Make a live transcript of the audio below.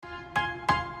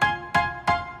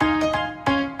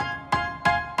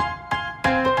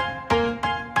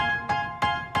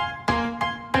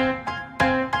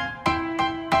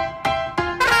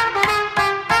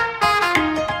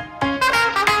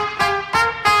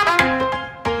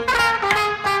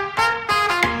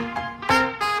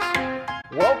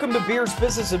Welcome to Beers,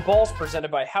 Business, and Balls,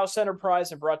 presented by House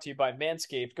Enterprise and brought to you by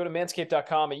Manscaped. Go to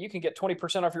manscaped.com and you can get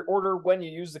 20% off your order when you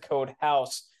use the code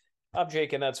HOUSE. I'm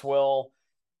Jake and that's Will.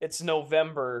 It's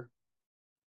November.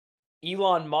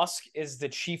 Elon Musk is the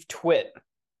chief twit,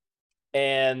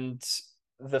 and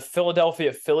the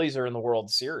Philadelphia Phillies are in the World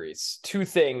Series. Two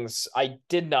things I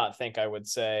did not think I would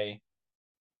say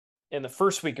in the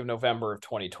first week of November of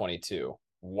 2022.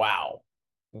 Wow.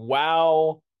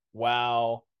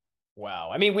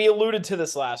 I mean, we alluded to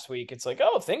this last week. It's like,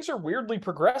 oh, things are weirdly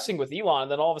progressing with Elon.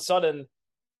 And then all of a sudden,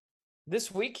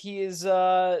 this week, he is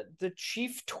the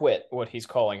chief twit, what he's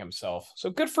calling himself.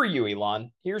 So good for you,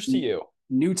 Elon. Here's to you.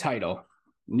 New title.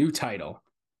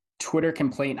 Twitter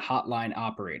complaint hotline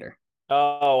operator.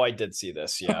 Oh, I did see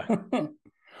this. Yeah.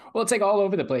 Well, it's like all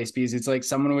over the place because it's like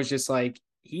someone was just like,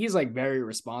 he's like very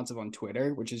responsive on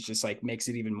Twitter, which is just like makes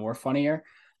it even more funnier.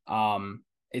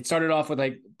 It started off with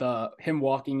like him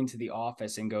walking into the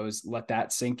office and goes, "Let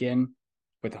that sink in,"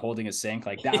 with holding a sink.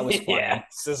 Like that was funny. Yeah,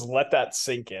 says let that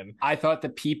sink in. I thought the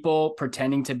people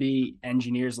pretending to be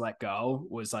engineers let go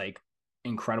was like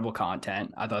incredible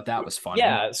content. I thought that was funny.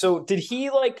 Yeah. So did he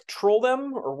like troll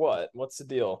them or what? What's the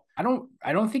deal? I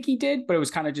don't think he did, but it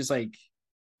was kind of just like,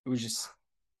 it was just,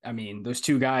 I mean, those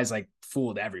two guys like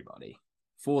fooled everybody.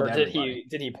 Or did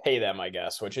he pay them, I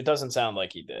guess, which it doesn't sound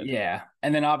like he did. Yeah.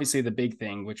 And then obviously the big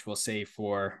thing, which we'll save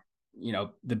for,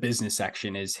 the business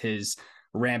section, is his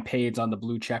rampage on the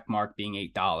blue check mark being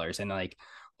 $8. And like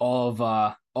all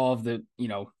of the,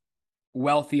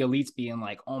 wealthy elites being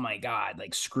like, oh my God,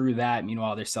 like screw that.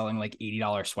 Meanwhile, they're selling like $80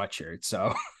 sweatshirts.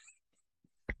 So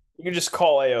you can just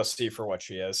call AOC for what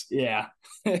she is. Yeah.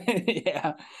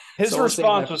 Yeah. His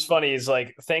response was funny. He's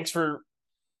like, thanks for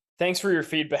your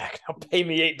feedback. Now pay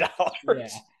me $8. Yeah.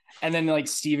 And then like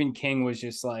Stephen King was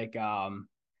just like,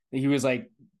 he was like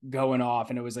going off,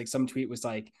 and it was like some tweet was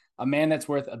like, a man that's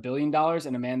worth $1 billion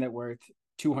and a man that worth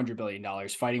 $200 billion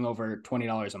fighting over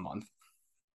 $20 a month.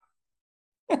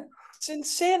 It's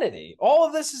insanity. All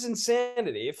of this is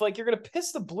insanity. If like you're gonna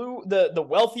piss the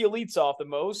wealthy elites off the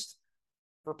most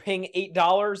for paying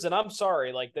 $8, then I'm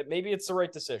sorry, like that maybe it's the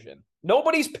right decision.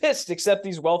 Nobody's pissed except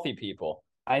these wealthy people.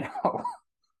 I know.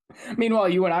 Meanwhile,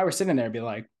 you and I were sitting there and be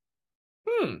like,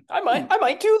 I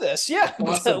might do this. Yeah.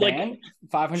 Like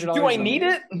 $500. Do I need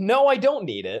it? No, I don't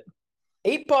need it.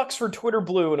 $8 for Twitter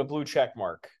Blue and a blue check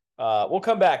mark. We'll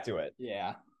come back to it.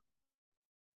 Yeah.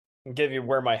 And give you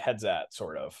where my head's at,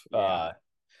 sort of. Yeah.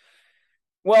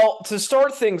 Well, to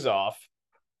start things off,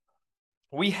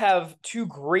 we have two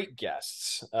great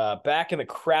guests back in the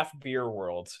craft beer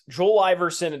world. Joel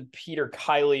Iverson and Peter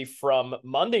Kiley from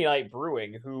Monday Night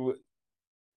Brewing, who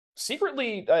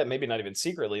secretly, maybe not even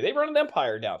secretly, they run an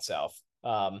empire down south.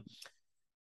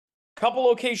 Couple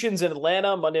locations in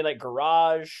Atlanta, Monday Night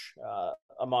Garage,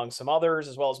 among some others,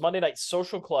 as well as Monday Night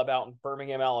Social Club out in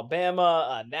Birmingham,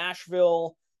 Alabama,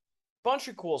 Nashville. Bunch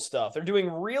of cool stuff. They're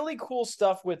doing really cool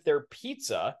stuff with their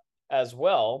pizza as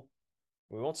well.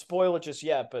 We won't spoil it just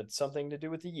yet, but something to do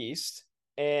with the yeast.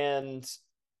 And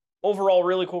overall,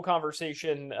 really cool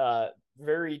conversation.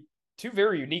 Two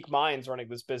very unique minds running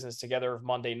this business together of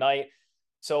Monday night.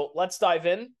 So let's dive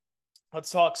in.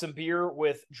 Let's talk some beer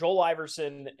with Joel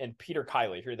Iverson and Peter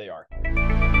Kiley. Here they are.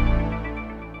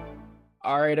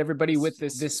 All right, everybody, with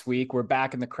this week, we're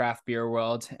back in the craft beer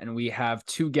world, and we have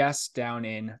two guests down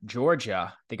in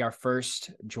Georgia. I think our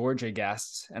first Georgia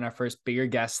guests and our first bigger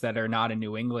guests that are not in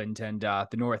New England and the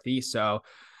Northeast. So,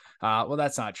 well,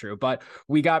 that's not true, but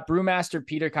we got brewmaster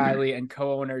Peter Kiley and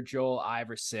co-owner Joel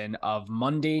Iverson of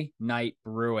Monday Night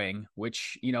Brewing,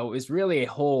 which, is really a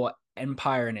whole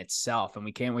empire in itself, and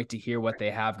we can't wait to hear what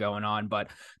they have going on. But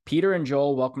Peter and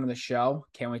Joel, welcome to the show.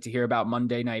 Can't wait to hear about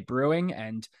Monday Night Brewing,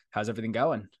 and how's everything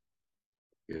going?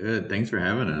 Good. Thanks for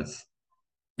having us.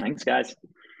 Thanks, guys.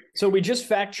 So we just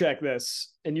fact checked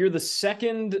this, and you're the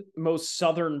second most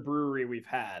southern brewery we've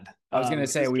had. I was going to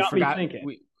say, we forgot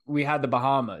we had the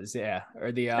Bahamas, yeah,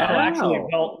 or the actually,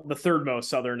 well, the third most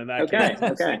southern in that case.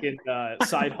 Okay. Second,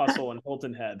 Side Hustle and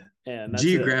Hilton Head, and that's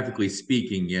geographically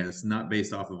speaking, yes, not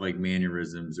based off of like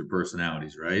mannerisms or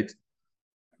personalities, right?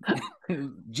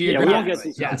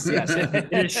 Geographically, yes.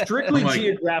 It is strictly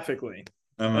geographically.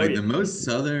 I'm like the most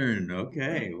southern.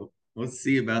 Okay, let's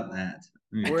see about that.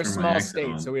 We're a small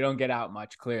state, so we don't get out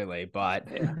much, clearly, but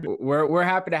we're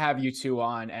happy to have you two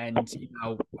on, and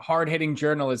hard hitting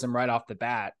journalism right off the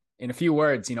bat. In a few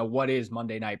words, what is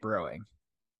Monday Night Brewing?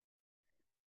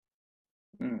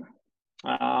 Well,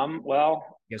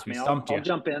 I'll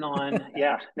jump in on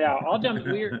I'll jump.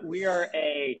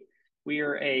 We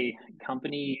are a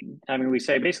company. I mean, we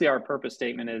say basically our purpose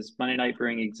statement is Monday Night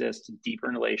Brewing exists to deepen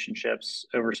relationships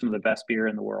over some of the best beer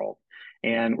in the world.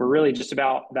 And we're really just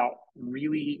about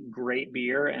really great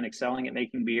beer and excelling at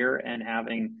making beer and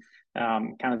having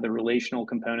kind of the relational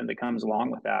component that comes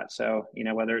along with that. So,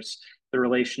 whether it's the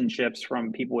relationships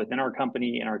from people within our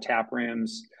company in our tap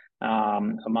rooms,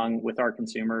 with our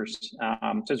consumers.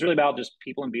 So it's really about just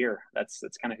people and beer. That's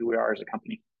kind of who we are as a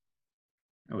company.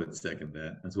 I would second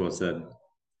that. That's well said.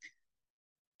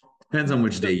 Depends on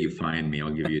which day you find me.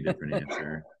 I'll give you a different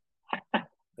answer.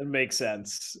 That makes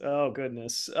sense. Oh,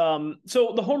 goodness.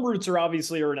 So the home roots are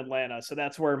obviously in Atlanta. So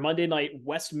that's where Monday Night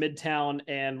West Midtown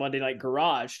and Monday Night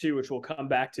Garage, too, which we'll come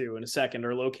back to in a second,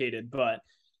 are located. But,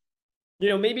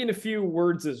 maybe in a few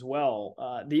words as well,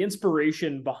 the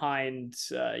inspiration behind,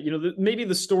 maybe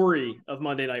the story of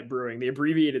Monday Night Brewing, the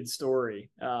abbreviated story.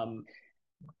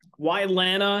 Why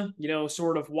Atlanta,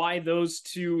 sort of why those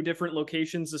two different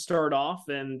locations to start off,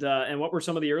 and what were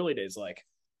some of the early days like?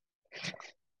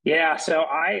 Yeah, so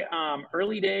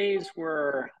early days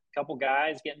were a couple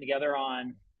guys getting together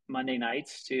on Monday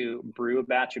nights to brew a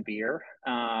batch of beer.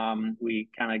 We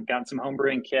kind of got some home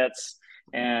brewing kits,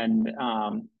 and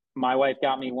my wife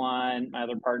got me one. My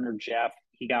other partner, Jeff,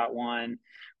 he got one.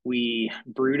 We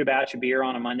brewed a batch of beer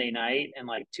on a Monday night, and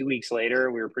like 2 weeks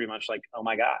later, we were pretty much like, "Oh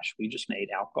my gosh, we just made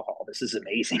alcohol! This is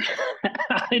amazing!"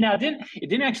 Now, it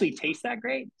didn't actually taste that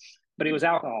great, but it was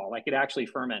alcohol. Like, it actually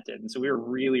fermented, and so we were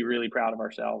really, really proud of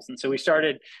ourselves. And so we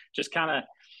started just kind of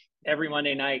every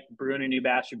Monday night brewing a new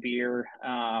batch of beer.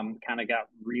 Kind of got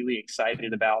really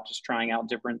excited about just trying out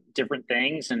different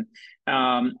things, and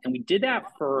we did that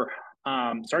for.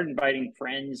 Started inviting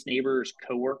friends, neighbors,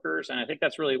 coworkers, and I think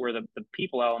that's really where the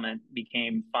people element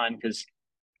became fun, because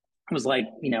it was like,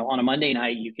 on a Monday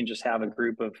night, you can just have a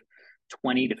group of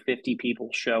 20 to 50 people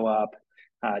show up,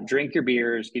 drink your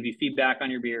beers, give you feedback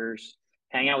on your beers,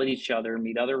 hang out with each other,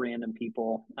 meet other random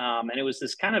people. And it was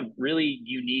this kind of really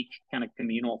unique kind of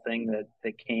communal thing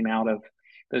that came out of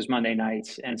those Monday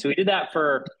nights. And so we did that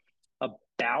for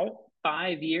about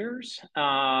 5 years.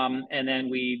 And then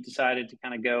we decided to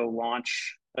kind of go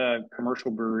launch a commercial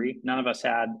brewery. None of us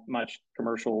had much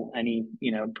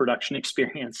production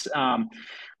experience.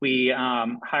 We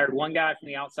hired one guy from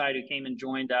the outside who came and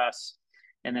joined us.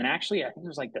 And then actually, I think it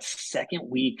was like the second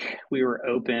week we were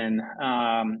open,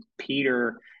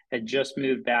 Peter had just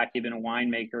moved back. He'd been a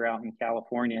winemaker out in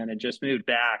California and had just moved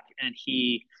back. And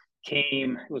he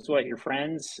came, it was what, your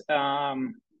friend's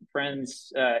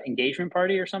engagement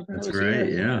party or something? That's right.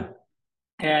 Yeah.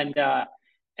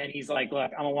 And he's like,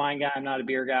 "Look, I'm a wine guy. I'm not a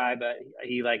beer guy," but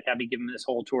he like had me give him this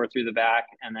whole tour through the back.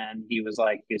 And then he was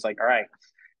like, "All right,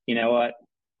 you know what?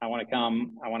 I want to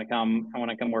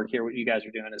come work here. What you guys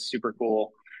are doing is super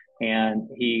cool." And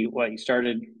he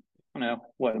started, I don't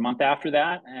know, a month after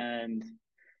that. And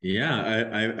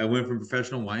yeah, I went from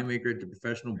professional winemaker to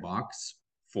professional box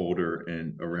folder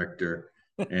and erector.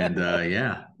 And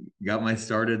yeah, got my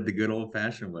started the good old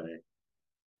fashioned way.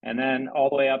 And then all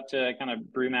the way up to kind of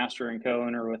brewmaster and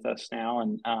co-owner with us now,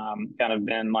 and kind of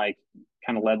been like,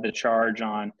 kind of led the charge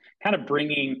on kind of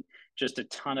bringing just a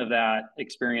ton of that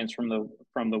experience from the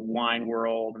wine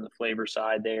world and the flavor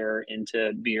side there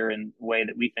into beer in a way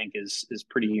that we think is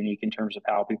pretty unique in terms of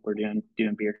how people are doing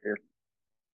beer here.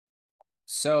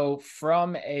 So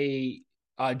from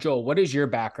Joel, what is your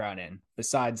background in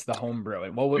besides the home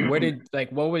brewing? What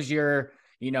was your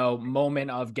moment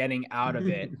of getting out of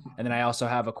it? And then I also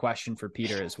have a question for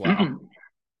Peter as well.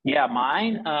 Yeah,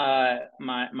 mine.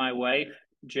 My wife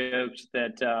joked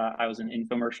that I was an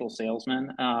infomercial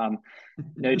salesman.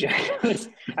 No joke.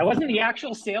 I wasn't the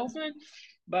actual salesman,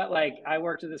 but like I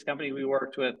worked at this company. We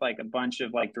worked with like a bunch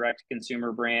of like direct to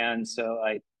consumer brands. So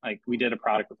like we did a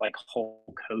product with like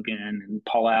Hulk Hogan and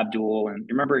Paula Abdul, and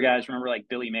remember like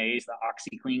Billy Mays, the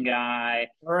OxyClean guy.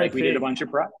 Right, like we did a bunch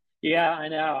of Yeah, I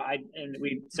know.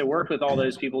 We worked with all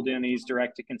those people doing these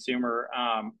direct to consumer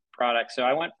products. So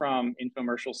I went from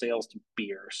infomercial sales to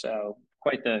beer. So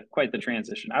quite the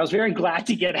transition. I was very glad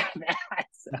to get out of that.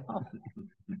 So.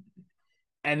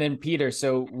 And then Peter,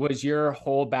 so was your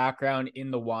whole background in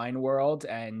the wine world,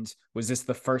 and was this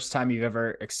the first time you've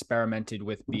ever experimented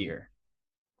with beer?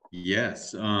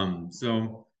 Yes.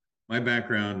 So my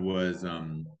background was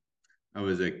I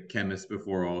was a chemist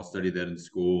before all, studied that in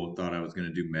school, thought I was going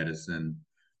to do medicine.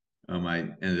 I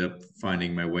ended up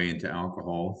finding my way into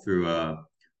alcohol through a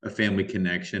family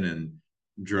connection, and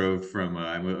drove from,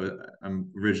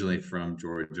 I'm originally from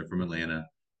Georgia, from Atlanta.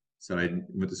 So I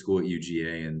went to school at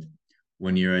UGA, and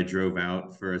one year I drove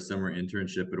out for a summer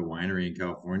internship at a winery in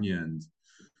California, and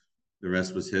the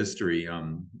rest was history.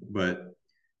 But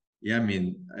yeah, I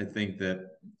mean, I think that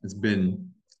it's been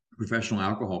professional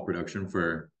alcohol production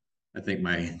for, I think,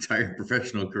 my entire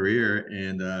professional career.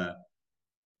 And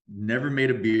never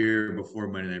made a beer before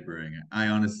Monday Night Brewing. I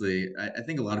honestly, I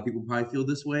think a lot of people probably feel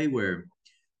this way, where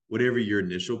whatever your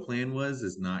initial plan was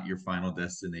is not your final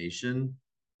destination.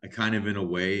 I kind of, in a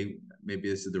way, maybe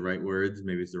this is the right words,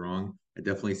 maybe it's the wrong. I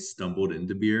definitely stumbled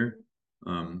into beer.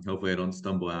 Hopefully I don't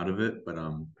stumble out of it, but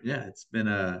yeah, it's been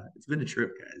a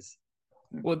trip, guys.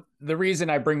 Well, the reason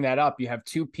I bring that up, you have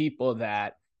two people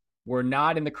that were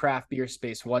not in the craft beer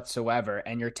space whatsoever,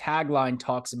 and your tagline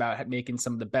talks about making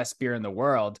some of the best beer in the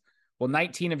world. Well,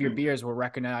 19 of your beers were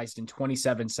recognized in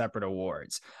 27 separate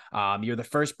awards. You're the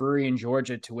first brewery in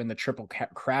Georgia to win the Triple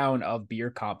Crown of beer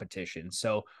competition.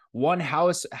 So, one,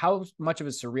 how much of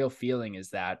a surreal feeling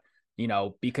is that? You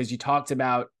know, because you talked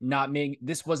about not making,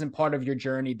 this wasn't part of your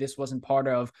journey. This wasn't part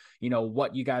of, you know,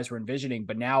 what you guys were envisioning.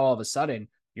 But now all of a sudden,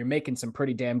 you're making some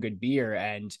pretty damn good beer,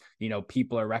 and you know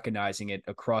people are recognizing it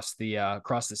across the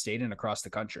state and across the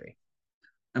country.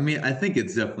 I mean, I think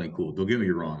it's definitely cool. Don't get me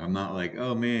wrong. I'm not like,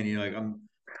 oh man, you know, like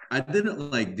I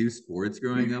didn't like do sports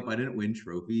growing up. I didn't win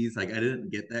trophies. Like I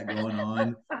didn't get that going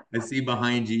on. I see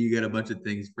behind you, you got a bunch of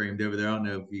things framed over there. I don't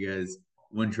know if you guys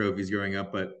won trophies growing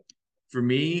up, but for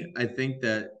me, I think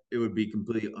that it would be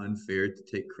completely unfair to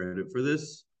take credit for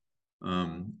this.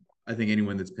 I think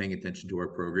anyone that's paying attention to our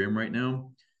program right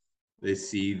now, they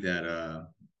see that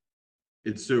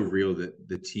it's so real that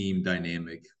the team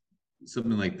dynamic,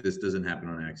 something like this doesn't happen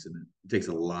on accident. It takes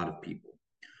a lot of people.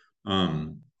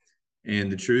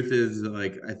 And the truth is,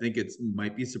 like, I think it's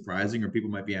might be surprising, or people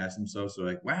might be asking themselves, so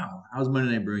like, wow, how's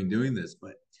Monday Night Brewing doing this?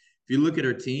 But if you look at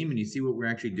our team and you see what we're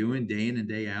actually doing day in and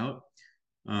day out,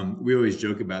 we always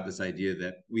joke about this idea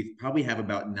that we probably have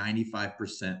about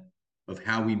 95% of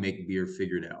how we make beer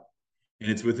figured out. And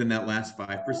it's within that last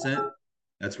 5%.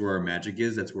 That's where our magic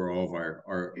is. That's where all of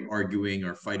our arguing,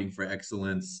 our fighting for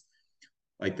excellence,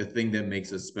 like the thing that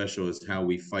makes us special is how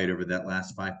we fight over that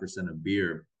last 5% of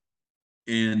beer.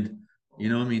 And, you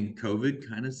know, I mean, COVID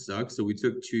kind of sucks. So we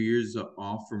took 2 years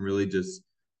off from really just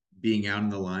being out in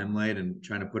the limelight and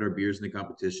trying to put our beers in the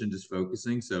competition, just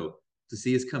focusing. So to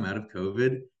see us come out of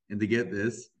COVID and to get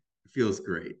this, it feels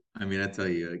great. I mean, I tell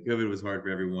you, COVID was hard for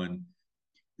everyone.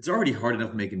 It's already hard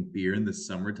enough making beer in the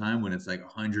summertime when it's like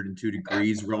 102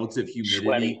 degrees, relative humidity.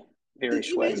 Sweaty, very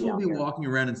sweaty. You may as well be walking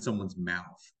around in someone's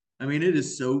mouth. I mean, it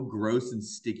is so gross and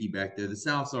sticky back there. The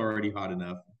South's already hot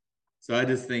enough. So I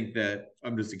just think that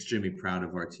I'm just extremely proud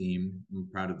of our team. I'm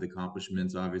proud of the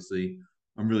accomplishments, obviously.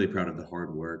 I'm really proud of the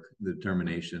hard work, the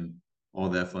determination, all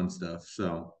that fun stuff.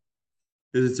 So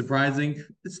is it surprising?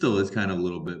 It still is kind of a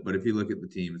little bit, but if you look at the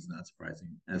team, it's not surprising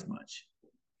as much.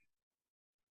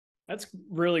 That's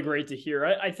really great to hear.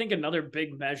 I think another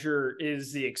big measure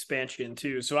is the expansion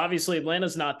too. So obviously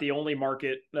Atlanta's not the only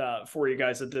market for you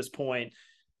guys at this point.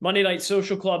 Monday Night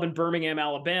Social Club in Birmingham,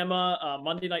 Alabama,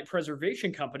 Monday Night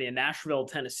Preservation Company in Nashville,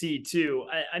 Tennessee too.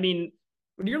 I mean,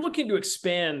 when you're looking to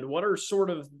expand, what are sort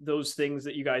of those things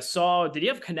that you guys saw? Did you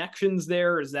have connections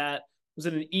there? Was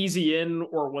it an easy in,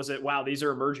 or was it, wow, these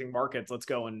are emerging markets, let's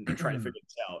go and try to figure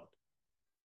this out?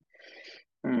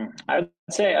 I would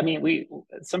say, I mean,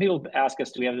 some people ask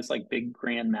us, do we have this like big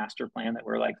grand master plan that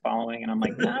we're like following? And I'm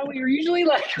like, no, we're usually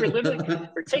like,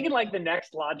 we're taking like the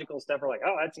next logical step. We're like,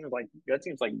 oh, that seems like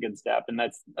a good step. And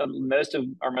that's most of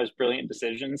our most brilliant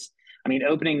decisions. I mean,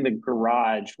 opening the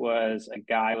garage was a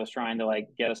guy was trying to like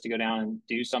get us to go down and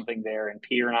do something there. And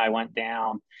Peter and I went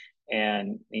down.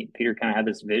 And Peter kind of had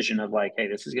this vision of like, hey,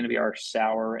 this is going to be our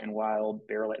sour and wild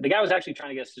barrel. The guy was actually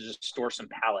trying to get us to just store some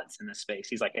pallets in this space.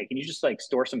 He's like, hey, can you just like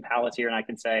store some pallets here? And I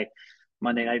can say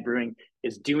Monday Night Brewing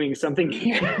is doing something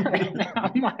here.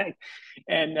 I'm like,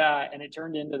 and it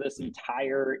turned into this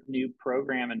entire new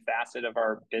program and facet of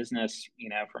our business, you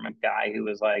know, from a guy who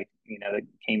was like, you know, that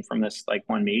came from this like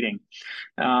one meeting.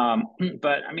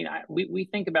 But I mean, we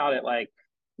think about it like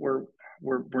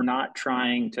we're not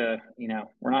trying to, you know,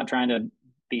 we're not trying to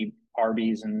be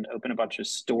Arby's and open a bunch of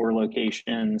store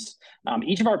locations.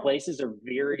 Each of our places are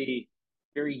very,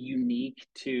 very unique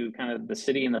to kind of the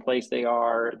city and the place they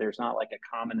are. There's not like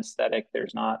a common aesthetic.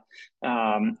 There's not,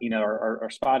 you know, our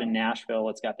spot in Nashville,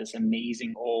 it's got this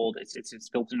amazing old, it's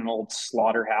built in an old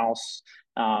slaughterhouse.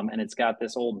 And it's got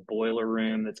this old boiler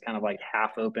room that's kind of like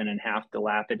half open and half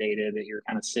dilapidated that you're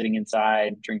kind of sitting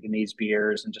inside drinking these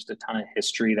beers, and just a ton of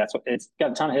history. That's what it's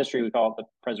got, a ton of history. We call it the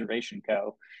Preservation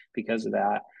Co. because of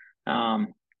that.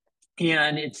 Yeah,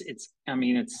 and it's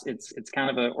kind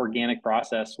of an organic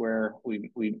process where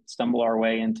we stumble our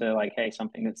way into like, hey,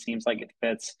 something that seems like it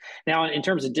fits. Now, in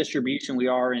terms of distribution, we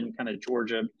are in kind of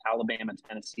Georgia, Alabama,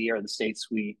 Tennessee are the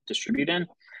states we distribute in.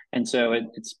 And so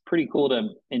it's pretty cool to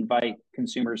invite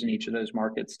consumers in each of those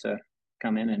markets to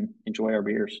come in and enjoy our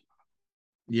beers.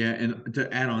 Yeah, and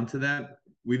to add on to that,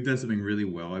 we've done something really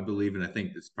well, I believe, and I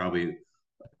think it's probably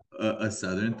a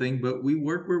Southern thing, but we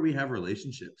work where we have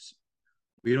relationships.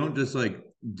 We don't just like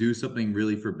do something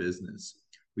really for business.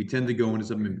 We tend to go into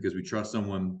something because we trust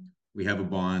someone, we have a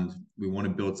bond, we want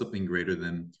to build something greater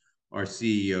than our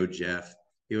CEO, Jeff.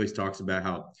 He always talks about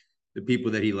how the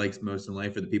people that he likes most in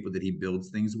life are the people that he builds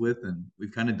things with. And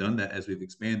we've kind of done that as we've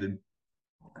expanded.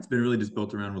 It's been really just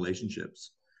built around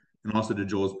relationships. And also to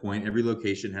Joel's point, every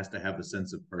location has to have a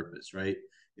sense of purpose, right?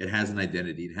 It has an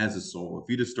identity, it has a soul. If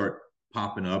you just start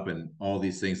popping up and all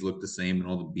these things look the same and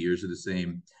all the beers are the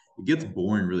same, it gets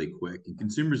boring really quick. And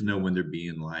consumers know when they're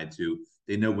being lied to.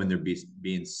 They know when they're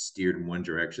being steered in one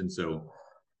direction. So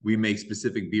we make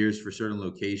specific beers for certain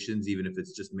locations, even if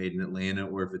it's just made in Atlanta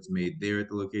or if it's made there at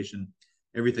the location.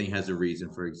 Everything has a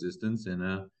reason for existence, and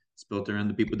it's built around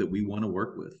the people that we want to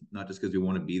work with, not just because we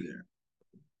want to be there.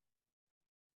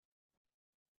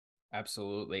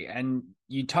 Absolutely. And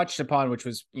you touched upon, which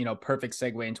was, perfect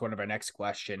segue into one of our next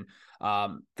question,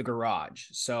 the garage.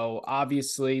 So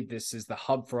obviously this is the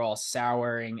hub for all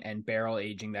souring and barrel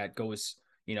aging that goes,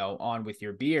 on with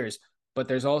your beers, but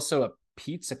there's also a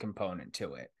pizza component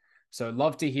to it. So I'd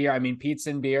love to hear, pizza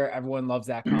and beer, everyone loves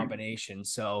that combination.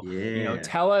 So,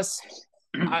 tell us,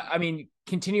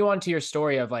 continue on to your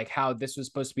story of like how this was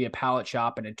supposed to be a pallet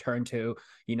shop and it turned to,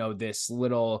 this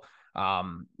little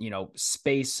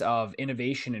space of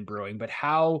innovation in brewing, but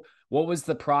what was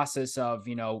the process of,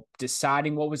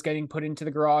 deciding what was getting put into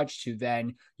the garage to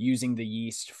then using the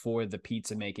yeast for the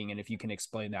pizza making? And if you can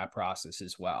explain that process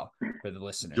as well for the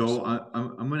listeners. Joel,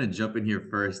 I'm going to jump in here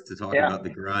first to talk about the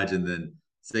garage and then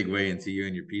segue into you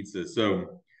and your pizza.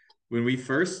 So when we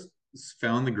first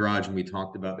found the garage and we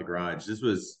talked about the garage, this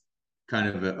was kind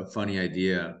of a funny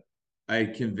idea. I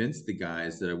convinced the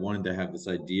guys that I wanted to have this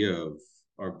idea of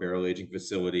our barrel aging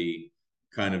facility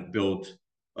kind of built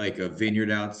like a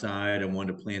vineyard outside. I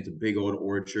wanted to plant a big old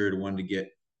orchard. I wanted to get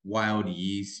wild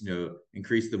yeast,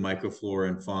 increase the microflora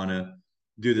and fauna,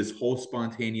 do this whole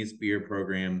spontaneous beer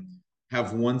program,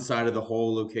 have one side of the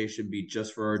whole location be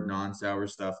just for our non-sour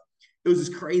stuff. It was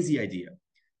this crazy idea.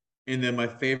 And then my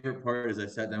favorite part is I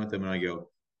sat down with them and I go,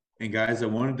 and guys, I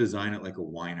want to design it like a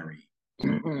winery.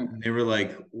 And they were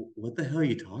like, what the hell are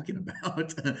you talking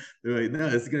about? They're like, no,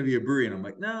 this is going to be a brewery. And I'm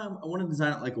like, no, I want to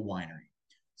design it like a winery.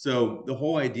 So the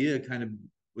whole idea kind of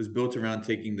was built around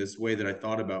taking this way that I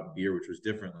thought about beer, which was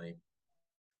differently.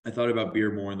 I thought about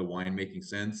beer more in the winemaking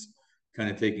sense, kind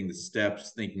of taking the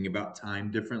steps, thinking about time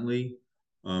differently.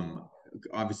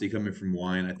 Obviously, coming from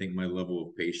wine, I think my level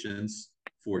of patience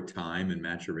for time and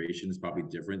maturation is probably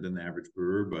different than the average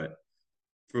brewer, but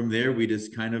from there, we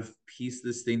just kind of pieced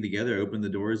this thing together, opened the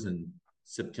doors in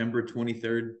September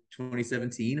 23rd,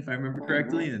 2017, if I remember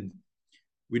correctly. And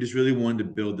we just really wanted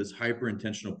to build this hyper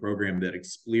intentional program that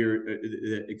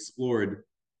explored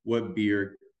what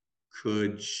beer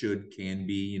could, should, can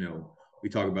be. We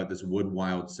talk about this wood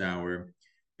wild sour.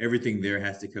 Everything there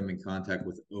has to come in contact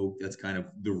with oak. That's kind of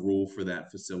the rule for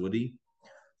that facility.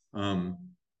 And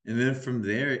then from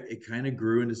there, it kind of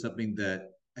grew into something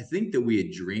that I think that we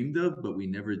had dreamed of, but we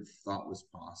never thought was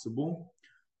possible.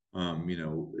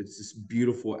 It's this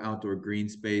beautiful outdoor green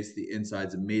space. The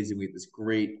inside's amazing. We have this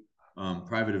great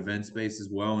private event space as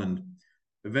well. And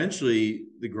eventually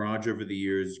the garage over the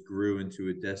years grew into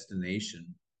a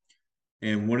destination.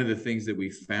 And one of the things that we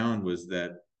found was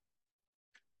that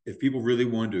if people really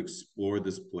wanted to explore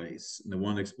this place and they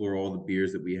wanted to explore all the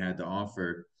beers that we had to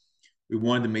offer, we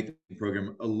wanted to make the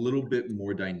program a little bit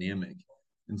more dynamic.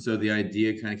 And so the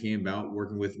idea kind of came about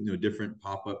working with different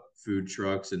pop-up food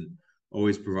trucks and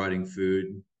always providing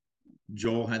food.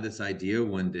 Joel had this idea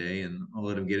one day, and I'll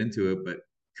let him get into it, but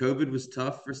COVID was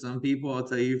tough for some people. I'll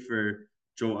tell you, for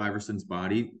Joel Iverson's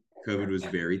body, COVID was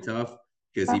very tough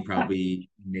because he probably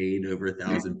made over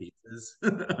 1,000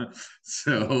 pizzas.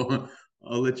 So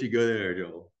I'll let you go there,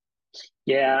 Joel.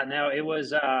 Yeah, no, it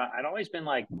was, I'd always been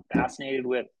like fascinated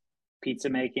with pizza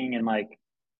making and like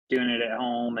doing it at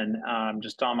home and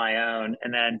just on my own.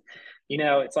 And then,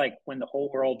 it's like when the whole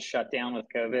world shut down with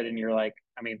COVID and you're like,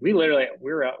 we were like,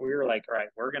 all right,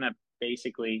 we're going to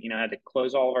basically, had to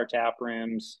close all of our tap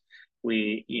rooms.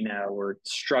 We, were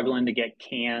struggling to get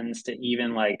cans to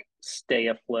even like stay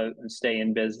afloat and stay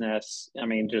in business.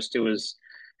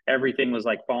 Everything was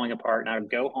like falling apart, and I would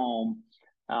go home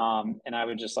and I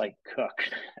would just like cook.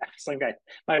 It's like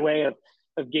my way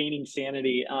of gaining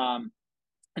sanity.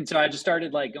 And so I just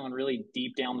started like going really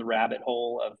deep down the rabbit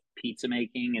hole of pizza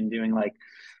making and doing like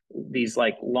these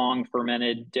like long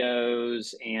fermented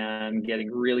doughs and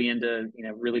getting really into,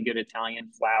 really good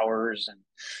Italian flours and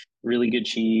really good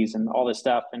cheese and all this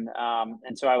stuff. And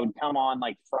so I would come on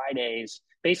like Fridays.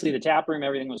 Basically, the tap room,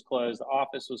 everything was closed. The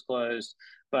office was closed,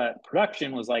 but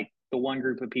production was like the one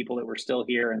group of people that were still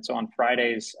here. And so on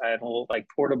Fridays, I had a little like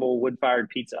portable wood-fired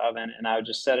pizza oven, and I would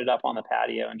just set it up on the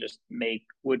patio and just make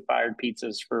wood-fired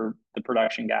pizzas for the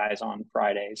production guys on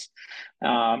Fridays.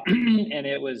 And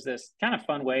it was this kind of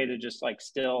fun way to just like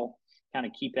still kind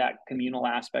of keep that communal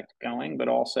aspect going, but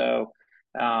also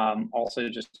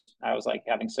just I was like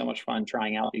having so much fun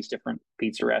trying out these different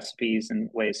pizza recipes and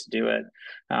ways to do it.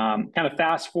 Kind of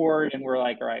fast forward, and we're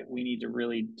like, all right, we need to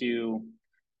really do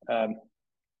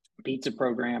pizza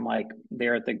program like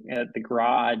there at the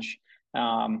garage.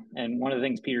 And one of the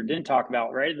things Peter didn't talk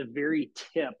about, right at the very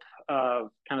tip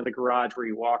of kind of the garage where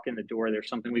you walk in the door, there's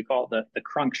something we call the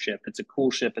crunk ship. It's a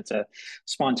cool ship. It's a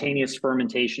spontaneous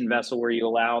fermentation vessel where you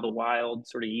allow the wild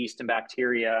sort of yeast and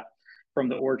bacteria from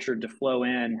the orchard to flow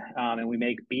in. And we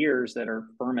make beers that are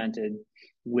fermented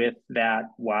with that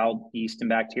wild yeast and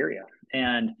bacteria.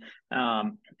 And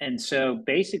so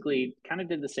basically kind of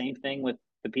did the same thing with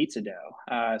the pizza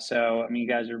dough. So, I mean, you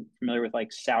guys are familiar with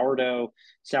like sourdough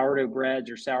breads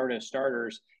or sourdough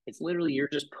starters. It's literally, you're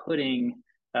just putting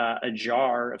a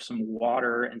jar of some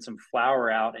water and some flour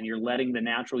out, and you're letting the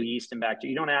natural yeast and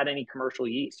bacteria. You don't add any commercial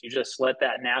yeast. You just let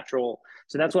that natural.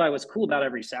 So that's why what's cool about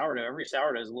every sourdough. Every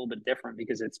sourdough is a little bit different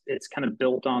because it's kind of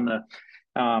built on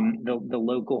the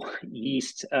local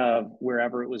yeast of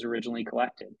wherever it was originally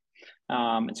collected.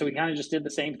 And so we kind of just did the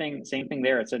same thing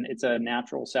there. It's a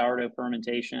natural sourdough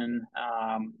fermentation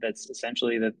that's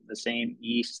essentially the same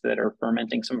yeast that are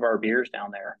fermenting some of our beers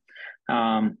down there.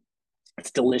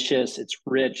 It's delicious. It's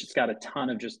rich. It's got a ton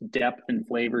of just depth and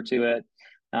flavor to it.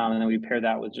 And then we pair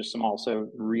that with just some also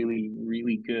really,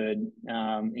 really good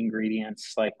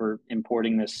ingredients. Like we're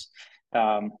importing this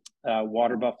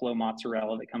water buffalo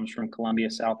mozzarella that comes from Colombia,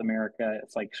 South America.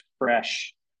 It's like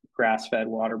fresh grass-fed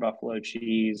water buffalo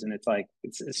cheese, and it's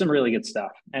some really good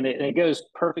stuff. And it goes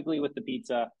perfectly with the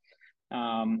pizza.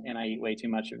 And I eat way too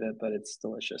much of it, but it's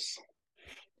delicious.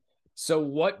 So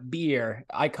what beer?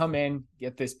 I come in,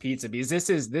 get this pizza because this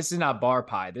is not bar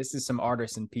pie. This is some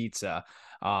artisan pizza.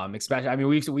 Especially, I mean,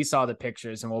 we saw the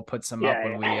pictures and we'll put some up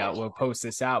when we'll post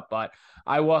this out. But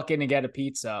I walk in to get a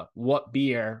pizza. What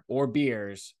beer or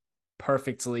beers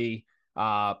perfectly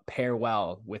pair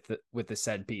well with the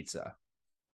said pizza?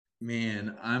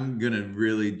 Man, I'm gonna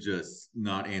really just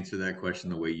not answer that question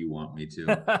the way you want me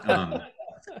to.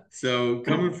 So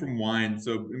coming from wine,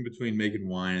 so in between making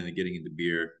wine and then getting into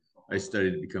beer, I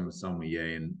studied to become a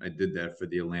sommelier, and I did that for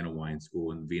the Atlanta Wine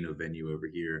School and Vino venue over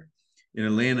here in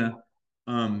Atlanta.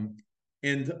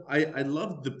 And I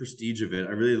loved the prestige of it.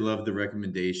 I really loved the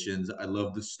recommendations. I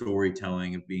loved the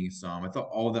storytelling of being a som. I thought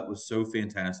all that was so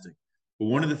fantastic. But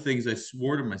one of the things I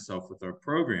swore to myself with our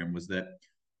program was that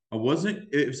I wasn't,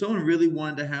 if someone really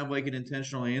wanted to have like an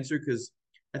intentional answer, because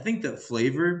I think that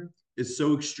flavor is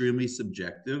so extremely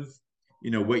subjective,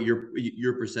 you know, what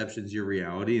your perception is your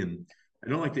reality. And I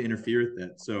don't like to interfere with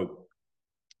that. So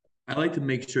I like to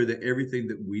make sure that everything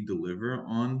that we deliver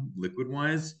on liquid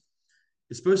wise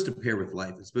is supposed to pair with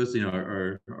life. It's supposed to, you know,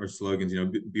 our slogans, you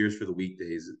know, beers for the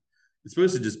weekdays. It's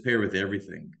supposed to just pair with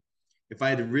everything. If I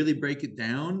had to really break it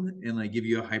down and like give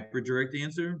you a hyper direct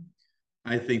answer,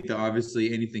 I think that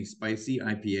obviously anything spicy,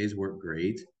 IPAs work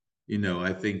great. You know,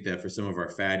 I think that for some of our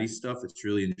fatty stuff, it's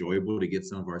really enjoyable to get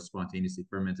some of our spontaneously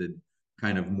fermented,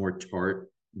 kind of more tart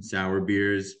and sour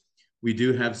beers. We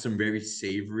do have some very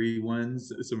savory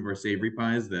ones, some of our savory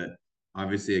pies that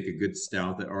obviously like a good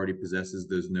stout that already possesses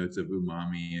those notes of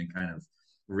umami and kind of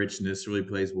richness really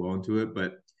plays well into it.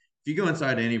 But if you go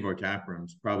inside any of our tap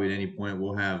rooms, probably at any point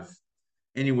we'll have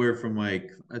anywhere from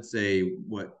like, I'd say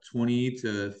 20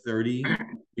 to 30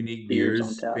 unique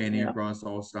beers spanning across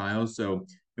all styles. So,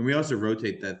 and we also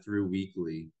rotate that through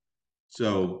weekly.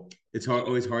 So it's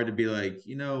always hard to be like,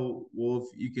 you know, well,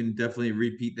 if you can definitely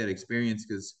repeat that experience,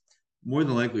 because more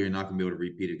than likely you're not going to be able to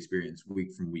repeat experience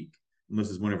week from week, unless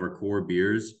it's one of our core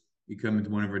beers. You come into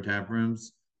one of our tap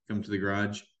rooms, come to the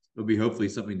garage, it'll be hopefully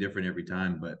something different every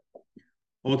time. But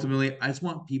ultimately, I just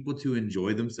want people to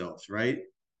enjoy themselves, right?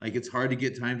 Like it's hard to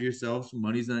get time to yourself.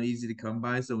 Money's not easy to come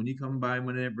by. So when you come by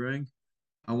Monday Night Brewing,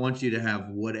 I want you to have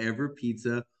whatever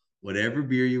pizza, whatever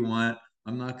beer you want.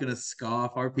 I'm not going to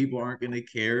scoff. Our people aren't going to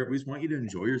care. We just want you to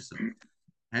enjoy yourself.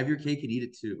 Have your cake and eat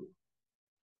it too.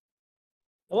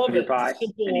 I love it. Pie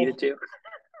and eat it too.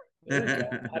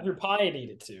 Have your pie and eat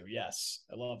it too. Yes,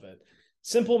 I love it.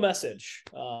 Simple message.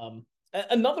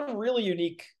 Another really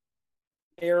unique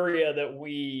area that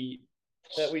we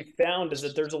found is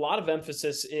that there's a lot of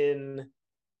emphasis in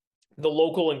the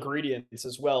local ingredients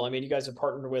as well. I mean, you guys have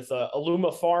partnered with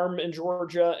Aluma Farm in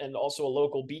Georgia and also a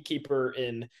local beekeeper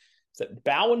in, is that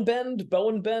Bowen Bend,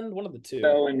 one of the two.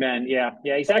 Bowen Bend, yeah.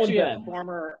 He's Bowen actually Bend. a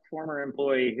former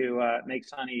employee who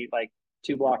makes honey like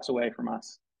 2 blocks away from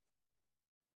us.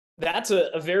 That's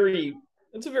a very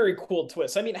cool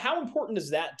twist. I mean, how important is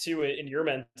that too in your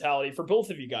mentality for both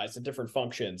of you guys in different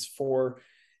functions for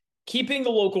keeping the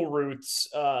local roots,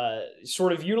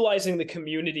 sort of utilizing the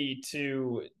community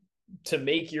to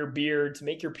make your beer, to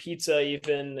make your pizza,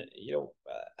 even,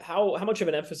 how much of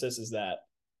an emphasis is that?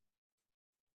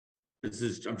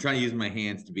 I'm trying to use my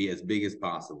hands to be as big as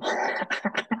possible.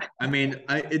 I mean,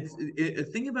 a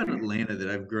thing about Atlanta that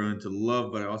I've grown to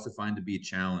love, but I also find to be a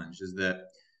challenge is that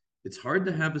it's hard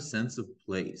to have a sense of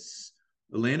place.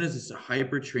 Atlanta is just a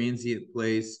hyper transient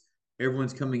place.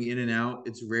 Everyone's coming in and out.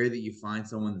 It's rare that you find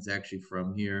someone that's actually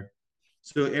from here.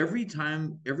 So every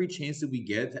chance that we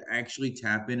get to actually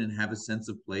tap in and have a sense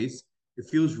of place, it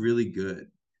feels really good.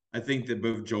 I think that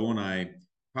both Joel and I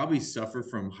probably suffer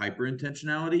from hyper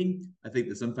intentionality. I think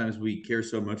that sometimes we care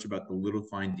so much about the little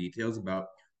fine details about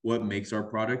what makes our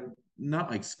product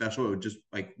not like special, just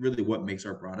like really what makes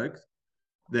our product,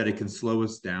 that it can slow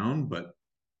us down. But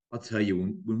I'll tell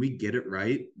you, when we get it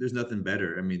right, there's nothing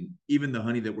better. I mean, even the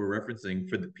honey that we're referencing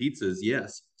for the pizzas,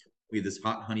 yes, we have this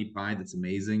hot honey pie that's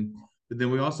amazing. But then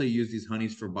we also use these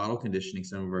honeys for bottle conditioning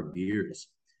some of our beers.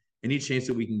 Any chance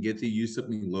that we can get to use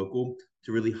something local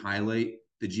to really highlight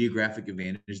the geographic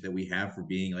advantage that we have for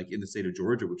being like in the state of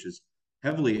Georgia, which is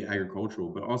heavily agricultural,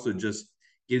 but also just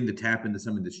getting to tap into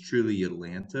something that's truly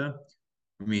Atlanta.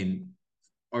 I mean,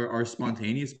 our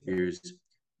spontaneous beers,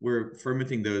 we're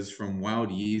fermenting those from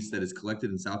wild yeast that is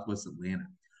collected in Southwest Atlanta.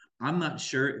 I'm not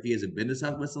sure if he hasn't been to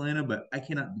Southwest Atlanta, but I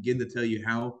cannot begin to tell you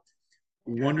how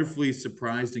wonderfully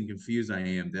surprised and confused I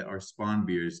am that our spawn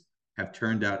beers have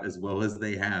turned out as well as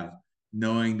they have,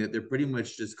 knowing that they're pretty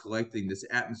much just collecting this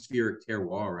atmospheric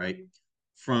terroir, right,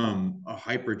 from a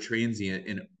hyper transient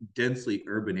and densely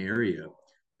urban area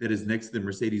that is next to the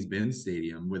Mercedes-Benz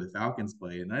Stadium where the Falcons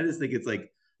play. And I just think it's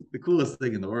like the coolest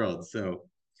thing in the world. So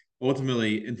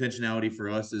ultimately, intentionality for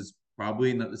us is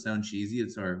probably, not to sound cheesy,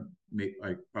 it's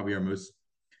probably our most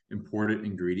important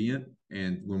ingredient.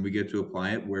 And when we get to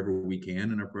apply it wherever we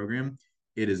can in our program,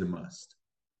 it is a must.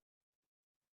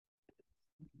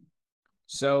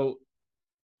 So,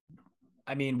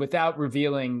 I mean, without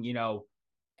revealing,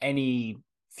 any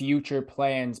future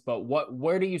plans, but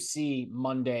where do you see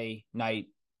Monday Night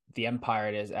the Empire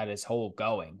at its whole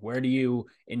going? Where do you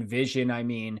envision? I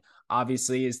mean,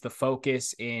 obviously, is the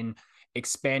focus in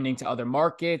expanding to other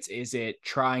markets? Is it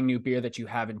trying new beer that you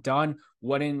haven't done?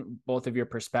 What, in both of your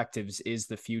perspectives, is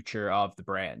the future of the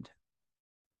brand?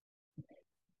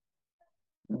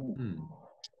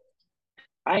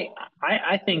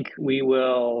 I think we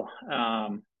will.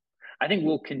 I think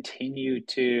we'll continue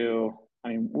to. I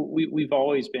mean, we've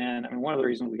always been. I mean, one of the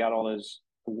reasons we got all those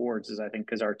awards is I think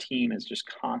because our team is just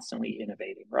constantly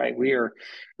innovating, right? We are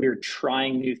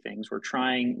trying new things. We're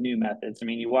trying new methods. I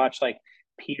mean, you watch like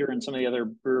Peter and some of the other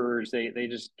brewers, they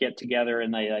just get together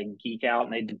and they like geek out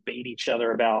and they debate each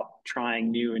other about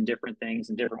trying new and different things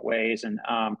in different ways. And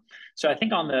so I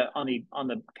think on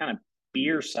the kind of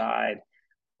beer side,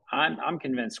 I'm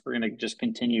convinced we're going to just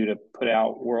continue to put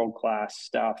out world-class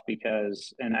stuff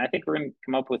and I think we're going to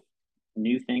come up with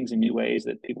new things and new ways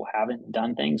that people haven't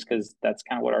done things, because that's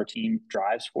kind of what our team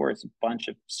drives for. It's a bunch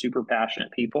of super passionate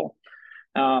people.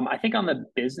 I think on the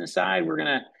business side, we're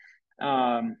gonna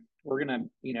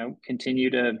continue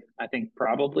to, I think,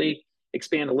 probably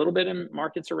expand a little bit in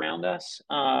markets around us.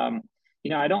 I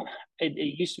don't.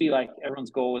 It used to be like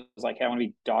everyone's goal was like, hey, I want to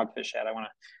be Dogfish Head. I want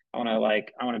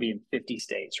to be in 50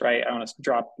 states, right? I want to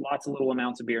drop lots of little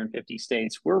amounts of beer in 50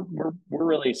 states. We're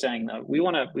really saying that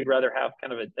we'd rather have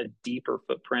kind of a deeper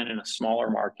footprint in a smaller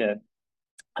market,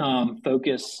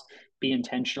 focus, be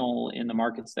intentional in the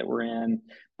markets that we're in,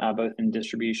 both in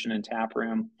distribution and tap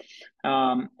room.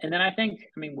 And then I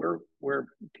mean, we're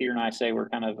Peter and I say we're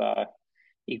kind of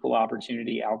equal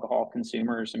opportunity alcohol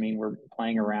consumers. I mean, we're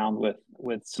playing around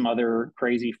with some other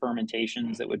crazy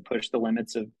fermentations that would push the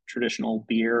limits of traditional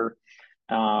beer.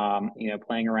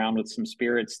 Playing around with some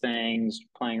spirits things,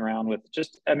 playing around with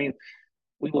I mean,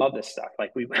 we love this stuff.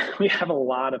 Like we have a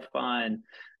lot of fun.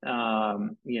 I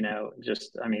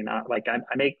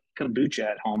make kombucha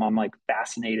at home. I'm like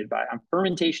fascinated by it.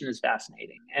 Fermentation is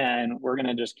fascinating, and we're going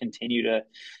to just continue to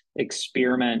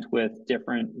experiment with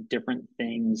different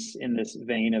things in this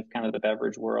vein of kind of the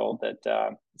beverage world. That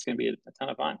it's going to be a ton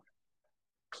of fun.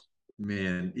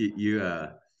 Man,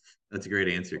 that's a great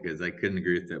answer, because I couldn't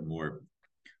agree with that more.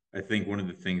 I think one of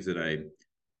the things that I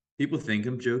people think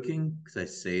I'm joking because I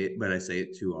say it, but I say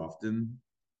it too often.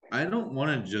 I don't want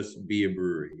to just be a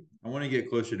brewery. I want to get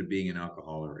closer to being an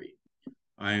alcoholery.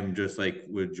 I am just like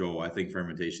with Joel. I think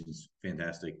fermentation is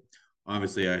fantastic.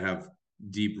 Obviously, I have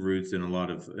deep roots and a lot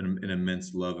of an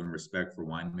immense love and respect for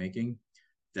winemaking.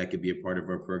 That could be a part of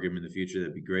our program in the future.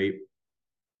 That'd be great.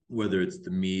 Whether it's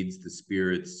the meads, the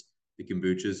spirits, the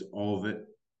kombuchas, all of it.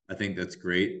 I think that's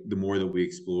great. The more that we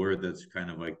explore, that's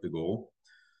kind of like the goal.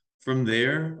 From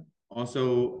there,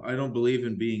 also, I don't believe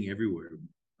in being everywhere.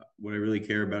 What I really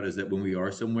care about is that when we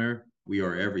are somewhere, we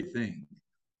are everything.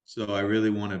 So I really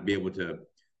want to be able to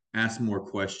ask more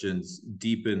questions,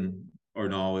 deepen our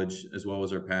knowledge as well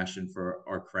as our passion for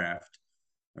our craft.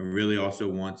 I really also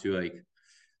want to like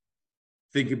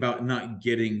think about not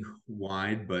getting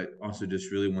wide, but also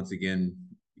just really once again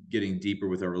getting deeper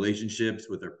with our relationships,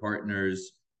 with our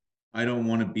partners. I don't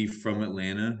want to be from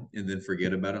Atlanta and then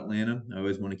forget about Atlanta. I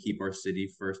always want to keep our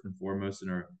city first and foremost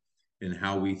in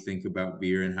how we think about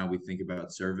beer and how we think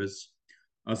about service.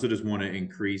 I also just want to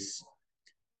increase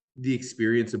the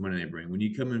experience of Monday Night Brewing. When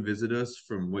you come and visit us,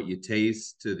 from what you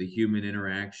taste to the human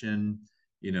interaction,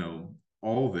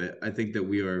 all of it, I think that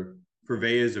we are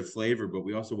purveyors of flavor, but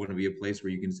we also want to be a place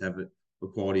where you can just have a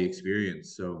quality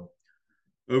experience. So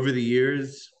over the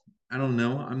years, I don't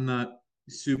know. I'm not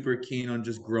super keen on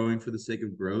just growing for the sake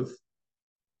of growth,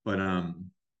 but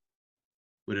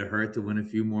would it hurt to win a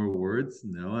few more awards?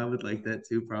 No, I would like that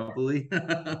too, probably.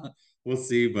 We'll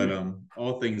see, but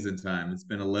all things in time. It's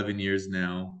been 11 years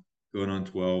now, going on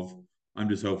 12. I'm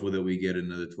just hopeful that we get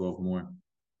another 12 more.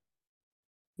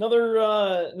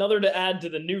 Another to add to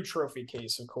the new trophy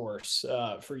case, of course,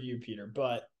 for you, Peter.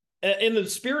 But in the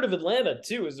spirit of Atlanta,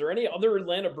 too, is there any other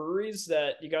Atlanta breweries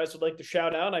that you guys would like to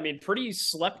shout out? I mean, pretty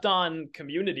slept on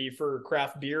community for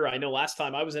craft beer. I know last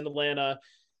time I was in Atlanta,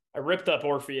 I ripped up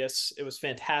Orpheus. It was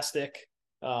fantastic.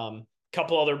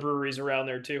 Couple other breweries around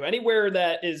there too. Anywhere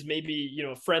that is maybe,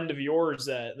 a friend of yours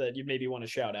that you maybe want to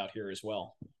shout out here as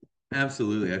well.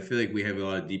 Absolutely. I feel like we have a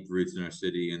lot of deep roots in our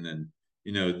city. And then,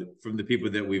 from the people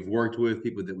that we've worked with,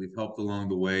 people that we've helped along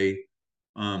the way.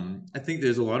 I think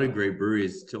there's a lot of great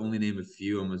breweries. To only name a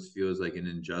few almost feels like an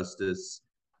injustice.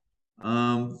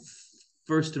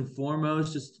 First and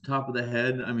foremost, just top of the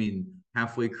head, I mean,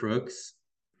 Halfway Crooks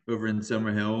over in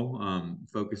Summerhill,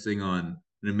 focusing on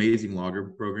an amazing lager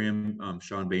program.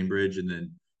 Sean Bainbridge and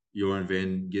then Joran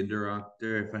van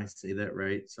Ginderochter, if I say that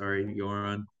right. Sorry,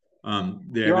 Joran.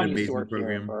 They have an amazing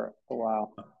program for a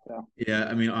while. So. Yeah,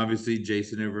 I mean, obviously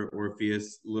Jason over at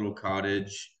Orpheus, Little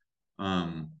Cottage.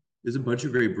 There's a bunch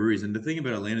of great breweries, and the thing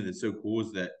about Atlanta that's so cool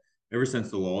is that ever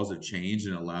since the laws have changed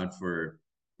and allowed for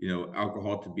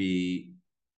alcohol to be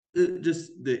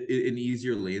just an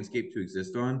easier landscape to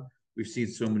exist on, we've seen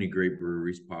so many great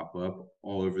breweries pop up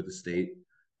all over the state.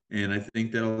 And I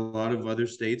think that a lot of other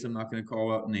states, I'm not going to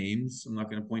call out names, I'm not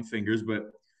going to point fingers, but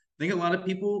I think a lot of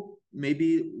people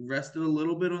maybe rested a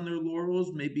little bit on their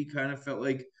laurels, maybe kind of felt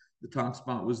like the top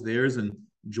spot was theirs. And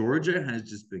Georgia has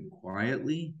just been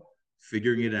quietly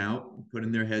figuring it out,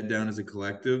 putting their head down as a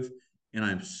collective. And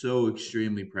I'm so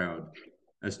extremely proud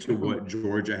as to what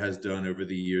Georgia has done over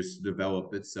the years to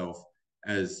develop itself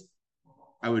as,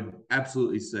 I would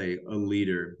absolutely say, a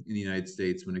leader in the United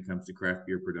States when it comes to craft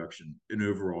beer production, an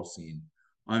overall scene.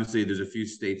 Obviously, there's a few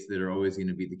states that are always going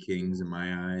to be the kings in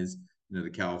my eyes. The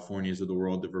Californias of the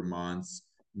world, the Vermonts,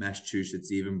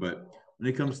 Massachusetts, even. But when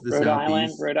it comes to the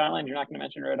Southeast, Rhode Island, you're not going to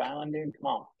mention Rhode Island, dude. Come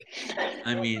on.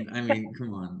 I mean,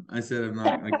 come on. I said I'm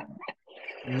not like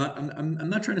I'm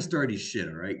not trying to start any shit,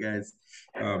 all right, guys.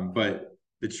 But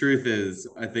the truth is,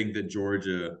 I think that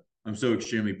Georgia. I'm so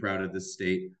extremely proud of this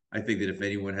state. I think that if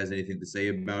anyone has anything to say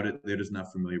about it, they're just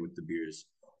not familiar with the beers.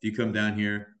 If you come down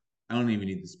here, I don't even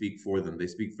need to speak for them; they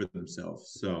speak for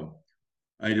themselves. So.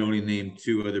 I'd only name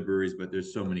 2 other breweries, but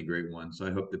there's so many great ones. So I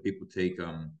hope that people take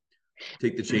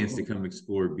the chance to come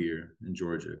explore beer in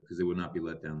Georgia because they will not be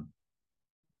let down.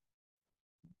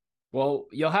 Well,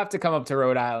 you'll have to come up to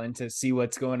Rhode Island to see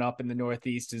what's going up in the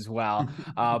Northeast as well.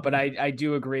 But I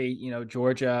do agree,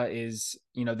 Georgia is,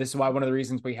 this is why one of the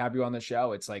reasons we have you on the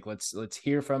show. It's like, let's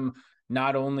hear from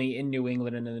not only in New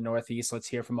England and in the Northeast, let's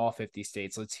hear from all 50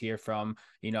 states. Let's hear from,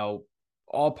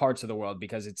 all parts of the world,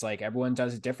 because it's like everyone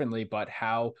does it differently, but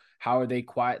how are they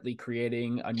quietly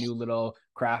creating a new little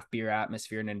craft beer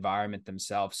atmosphere and environment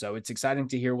themselves? So it's exciting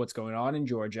to hear what's going on in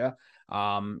Georgia.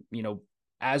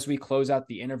 As we close out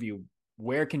the interview,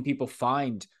 where can people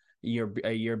find your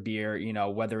beer,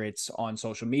 whether it's on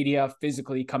social media,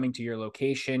 physically coming to your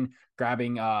location,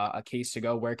 grabbing a case to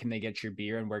go, where can they get your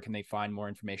beer and where can they find more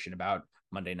information about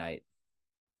Monday Night?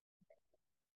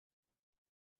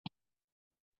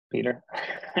 Peter.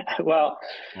 Well,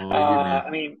 man. I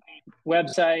mean,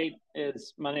 website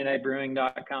is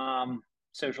mondaynightbrewing.com.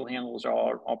 Social handles are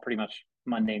all pretty much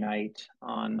Monday Night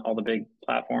on all the big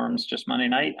platforms, just Monday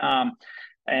Night.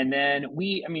 And then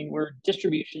we're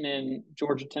distribution in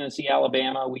Georgia, Tennessee,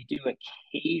 Alabama. We do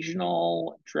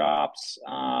occasional drops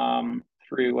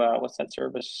through what's that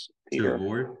service, Peter?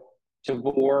 Tavour.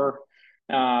 Tavour.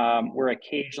 Where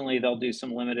occasionally they'll do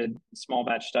some limited small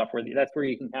batch stuff that's where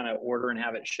you can kind of order and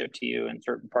have it shipped to you in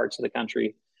certain parts of the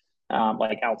country,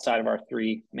 like outside of our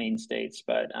 3 main states.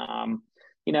 But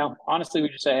honestly, we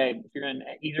just say, hey, if you're in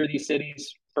either of these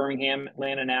cities, Birmingham,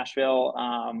 Atlanta, Nashville,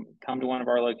 come to one of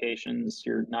our locations.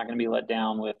 You're not going to be let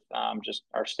down with just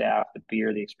our staff, the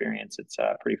beer, the experience. It's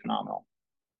pretty phenomenal.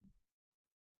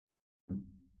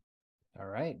 All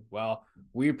right. Well,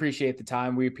 we appreciate the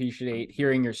time. We appreciate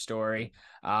hearing your story.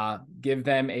 Give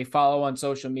them a follow on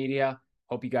social media.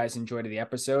 Hope you guys enjoyed the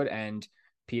episode. And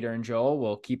Peter and Joel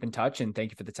will keep in touch. And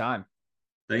thank you for the time.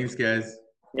 Thanks, guys.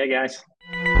 Yeah, guys.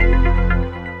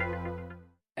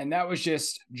 And that was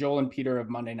just Joel and Peter of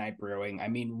Monday Night Brewing. I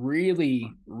mean,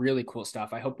 really, really cool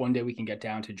stuff. I hope one day we can get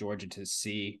down to Georgia to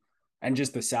see, and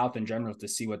just the South in general, to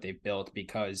see what they've built,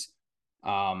 because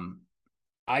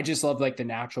I just love like the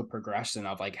natural progression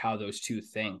of like how those two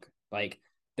think. Like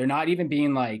they're not even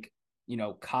being like,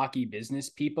 cocky business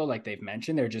people like they've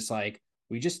mentioned. They're just like,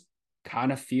 we just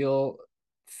kind of feel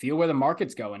where the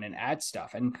market's going and add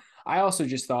stuff. And I also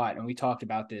just thought, and we talked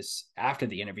about this after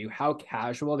the interview, how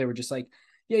casual they were, just like,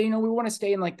 yeah, we want to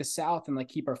stay in like the South and like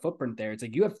keep our footprint there. It's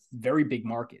like, you have very big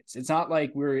markets. It's not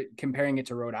like we're comparing it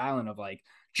to Rhode Island of like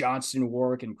Johnston,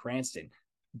 Warwick, and Cranston.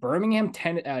 Birmingham,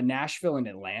 Nashville, and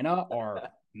Atlanta are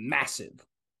massive.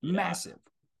 And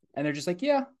they're just like,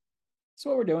 yeah, that's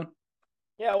what we're doing.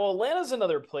 Yeah, well, Atlanta's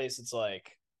another place. It's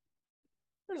like,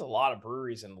 there's a lot of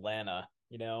breweries in Atlanta,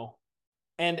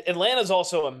 and Atlanta's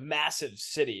also a massive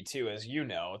city too, as you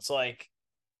know. It's like,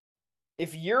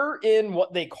 if you're in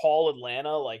what they call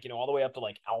Atlanta, like, all the way up to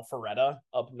like Alpharetta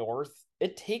up north,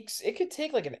 it could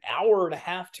take like an hour and a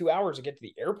half, 2 hours to get to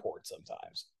the airport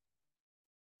sometimes.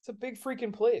 It's a big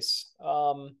freaking place.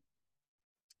 I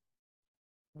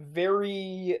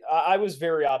was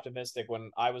very optimistic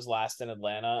when I was last in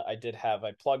Atlanta. I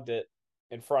plugged it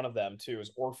in front of them too,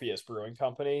 as Orpheus Brewing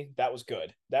Company. That was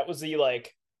good. That was the,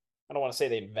 like, I don't want to say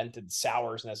they invented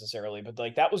sours necessarily, but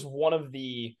like that was one of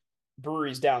the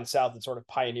breweries down south that sort of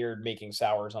pioneered making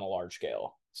sours on a large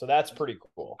scale. So that's pretty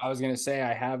cool. I was going to say,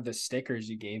 I have the stickers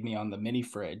you gave me on the mini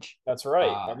fridge. That's right.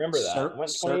 I remember that. Went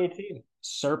 2018.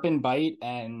 Serpent Bite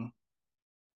and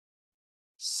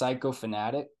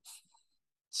Psychophantus.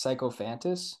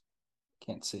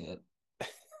 Can't see it.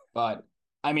 But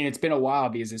I mean, it's been a while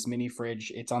because this mini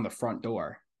fridge, it's on the front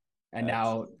door. And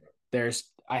now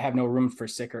I have no room for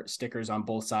stickers on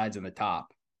both sides and the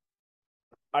top.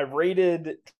 I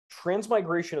rated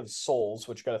Transmigration of Souls,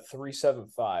 which got a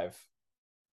 3.75.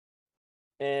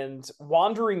 And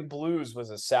Wandering Blues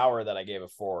was a sour that I gave a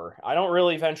 4. I don't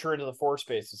really venture into the 4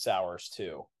 space of sours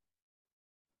too.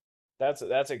 That's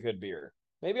a good beer.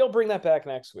 Maybe I'll bring that back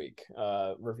next week.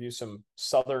 Review some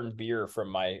Southern beer from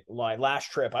my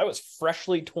last trip. I was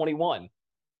freshly 21.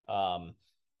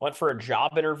 Went for a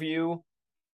job interview.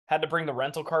 Had to bring the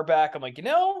rental car back. I'm like, I've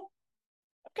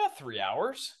got 3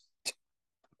 hours.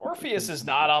 Orpheus is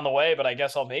not on the way, but I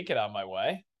guess I'll make it on my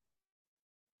way.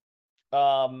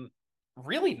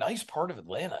 Really nice part of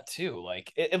Atlanta too.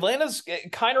 Like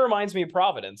it kind of reminds me of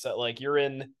Providence, that like you're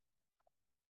in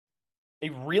a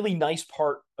really nice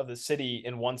part of the city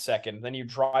in 1 second, then you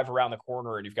drive around the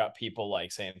corner and you've got people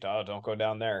like saying, "Oh, don't go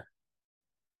down there."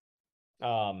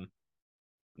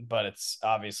 But it's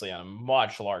obviously on a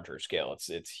much larger scale.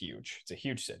 It's huge. It's a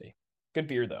huge city. Good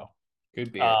beer though.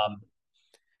 Good beer.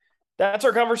 That's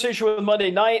our conversation with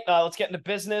Monday Night. Let's get into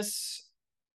business.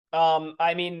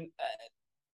 I mean,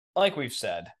 like we've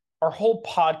said, our whole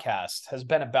podcast has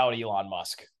been about Elon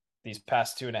Musk these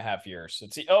past 2.5 years.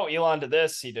 It's Elon did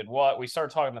this, he did what. We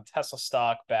started talking about Tesla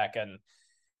stock back in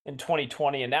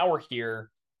 2020, and now we're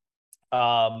here.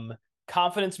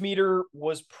 Confidence meter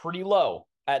was pretty low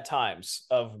at times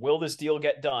of, will this deal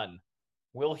get done?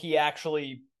 Will he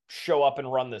actually show up and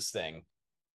run this thing?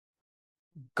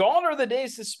 Gone are the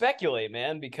days to speculate,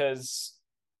 man, because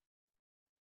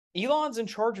Elon's in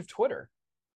charge of Twitter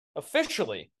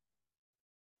officially.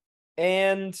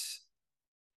 And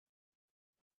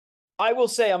I will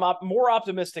say I'm more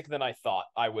optimistic than I thought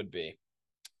I would be.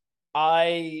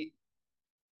 I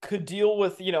could deal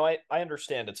with, I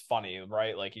understand it's funny,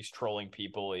 right? Like, he's trolling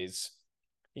people. He's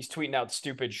tweeting out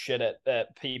stupid shit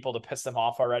at people to piss them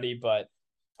off already, but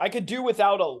I could do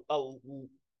without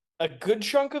a good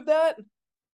chunk of that.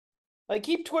 Like,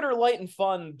 keep Twitter light and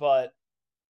fun, but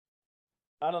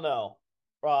I don't know.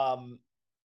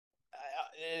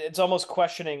 It's almost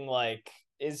questioning, like,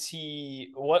 is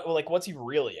he what's he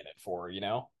really in it for? You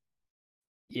know?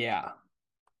 Yeah,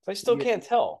 I still can't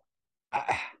tell.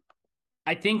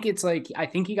 I think it's like I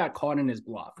think he got caught in his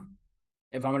bluff,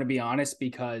 if I'm going to be honest,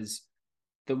 because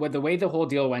the way the whole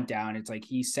deal went down, it's like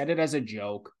he said it as a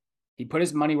joke. He put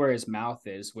his money where his mouth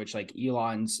is, which like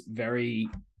Elon's very,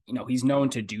 he's known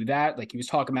to do that. Like he was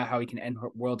talking about how he can end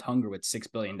world hunger with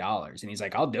 $6 billion. And he's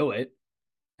like, I'll do it.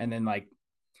 And then like,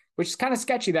 which is kind of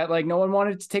sketchy that like no one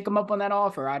wanted to take him up on that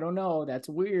offer. I don't know. That's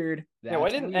weird. Yeah, why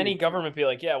didn't any government be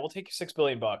like, yeah, we'll take $6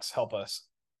 billion, help us?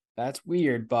 That's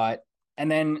weird. But,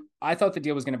 and then I thought the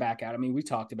deal was going to back out. I mean, we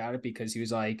talked about it because he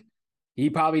was like,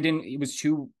 he probably didn't, it was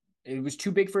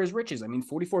too big for his riches. I mean,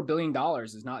 $44 billion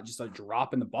is not just a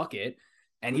drop in the bucket.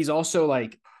 And he's also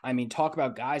like, I mean, talk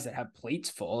about guys that have plates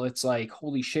full. It's like,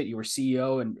 holy shit, you were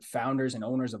CEO and founders and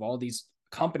owners of all these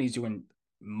companies doing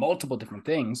multiple different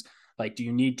things. Like, do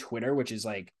you need Twitter, which is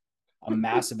like a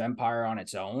massive empire on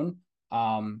its own?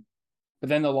 But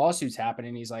then the lawsuits happen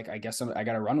and he's like, I guess I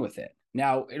got to run with it.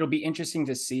 Now, it'll be interesting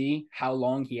to see how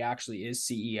long he actually is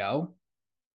CEO,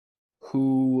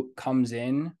 who comes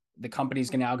in. The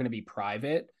company's now going to be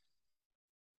private.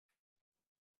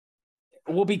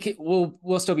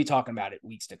 We'll still be talking about it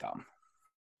weeks to come.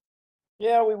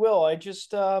 Yeah, we will. I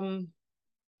just I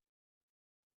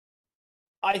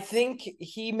think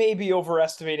he may be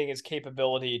overestimating his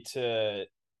capability to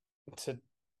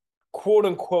quote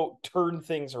unquote turn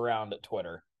things around at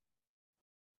Twitter.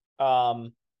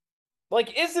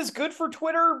 Like, is this good for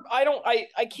Twitter?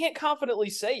 I can't confidently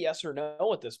say yes or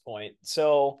no at this point.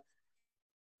 So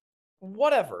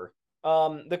whatever.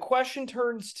 The question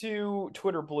turns to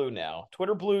Twitter Blue now.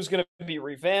 Twitter Blue is going to be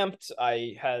revamped.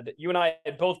 You and I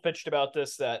had both pitched about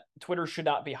this, that Twitter should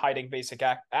not be hiding basic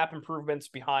app improvements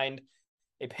behind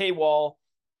a paywall.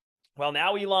 Well,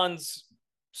 now Elon's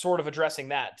sort of addressing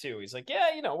that too. He's like, yeah,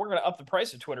 we're going to up the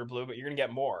price of Twitter Blue, but you're going to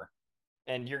get more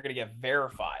and you're going to get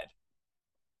verified.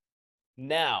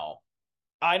 Now,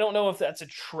 I don't know if that's a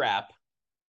trap.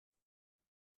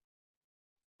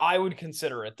 I would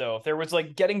consider it, though. If there was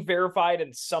like getting verified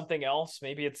and something else,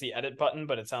 maybe it's the edit button,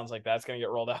 but it sounds like that's going to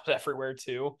get rolled out everywhere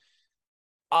too.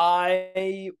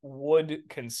 I would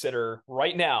consider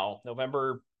right now,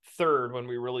 November 3rd, when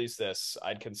we release this,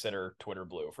 I'd consider Twitter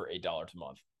Blue for $8 a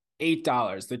month.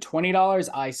 $8. The $20,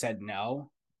 I said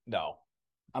no. No.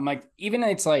 I'm like, even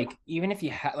if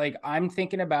you like, I'm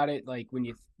thinking about it like when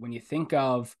you think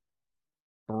of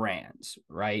brands,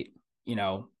 right?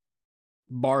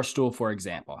 Barstool, for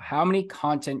example, how many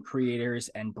content creators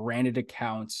and branded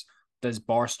accounts does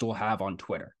Barstool have on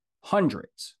Twitter?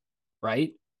 Hundreds,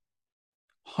 right?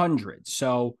 Hundreds.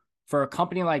 So for a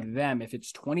company like them, if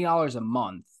it's $20 a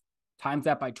month, times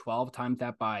that by 12, times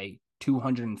that by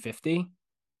 250,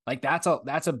 like that's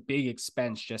a big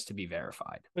expense just to be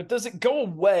verified. But does it go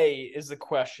away is the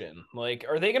question. Like,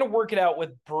 are they going to work it out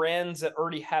with brands that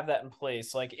already have that in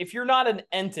place? Like, if you're not an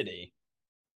entity,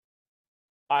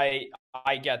 I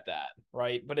get that,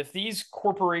 right? But if these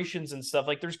corporations and stuff,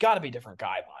 like, there's got to be different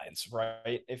guidelines,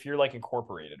 right? If you're like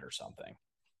incorporated or something.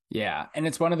 Yeah, and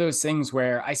it's one of those things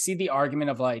where I see the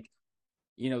argument of like,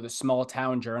 the small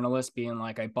town journalist being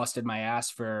like, I busted my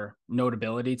ass for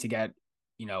notability to get,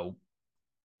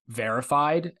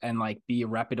 verified and like be a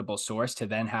reputable source to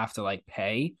then have to like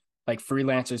pay. Like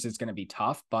freelancers is going to be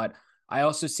tough, but I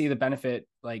also see the benefit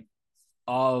like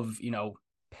of,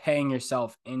 paying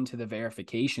yourself into the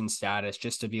verification status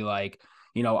just to be like,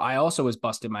 I also was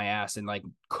busting my ass and like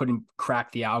couldn't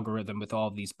crack the algorithm with all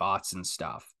of these bots and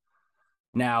stuff.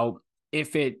 Now,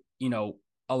 if it,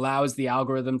 allows the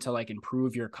algorithm to like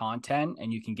improve your content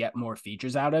and you can get more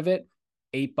features out of it,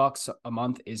 $8 a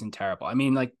month isn't terrible. I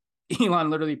mean, like Elon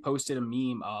literally posted a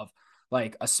meme of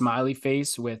like a smiley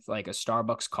face with like a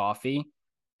Starbucks coffee.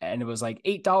 And it was like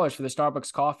 $8 for the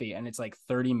Starbucks coffee. And it's like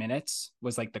 30 minutes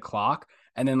was like the clock.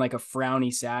 And then like a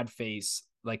frowny, sad face,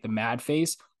 like the mad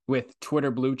face with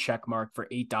Twitter Blue check mark for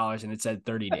 $8. And it said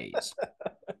 30 days.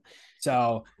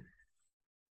 So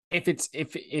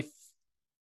if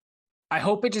I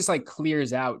hope it just like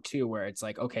clears out too, where it's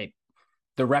like, okay,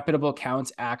 the reputable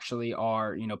accounts actually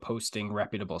are, posting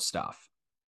reputable stuff.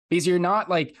 Because you're not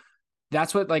like,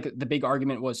 that's what like the big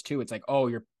argument was too. It's like, oh,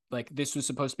 you're like, this was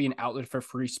supposed to be an outlet for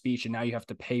free speech and now you have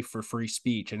to pay for free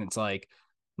speech. And it's like,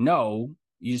 no,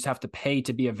 you just have to pay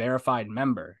to be a verified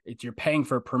member. You're paying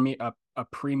for a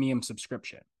premium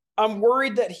subscription. I'm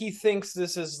worried that he thinks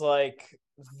this is like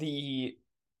the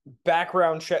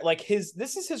background check. Like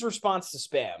this is his response to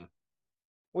spam,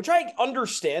 which I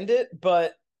understand it,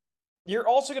 but you're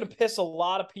also going to piss a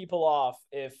lot of people off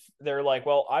if they're like,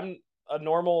 well, I'm a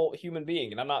normal human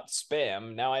being and I'm not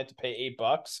spam. Now I have to pay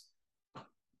 $8. I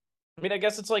mean, I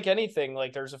guess it's like anything.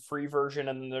 Like there's a free version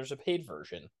and then there's a paid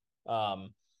version.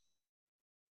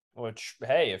 Which,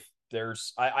 hey, if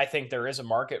there's, I think there is a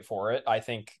market for it. I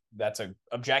think that's a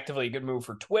objectively good move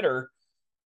for Twitter.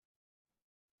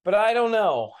 But I don't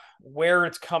know where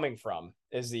it's coming from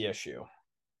is the issue.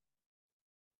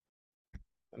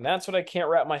 And that's what I can't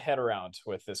wrap my head around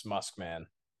with this Musk man.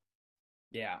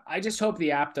 Yeah, I just hope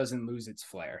the app doesn't lose its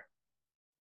flair.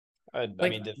 I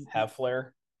mean, did it have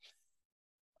flair?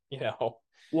 You know.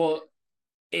 Well,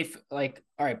 if like,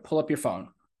 all right, pull up your phone.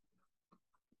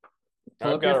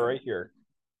 I've got it right here.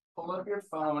 Pull up your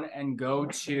phone and go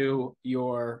to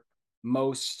your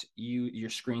your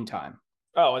screen time.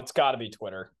 Oh, it's got to be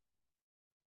Twitter.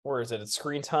 Where is it? It's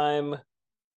screen time.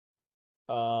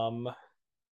 Where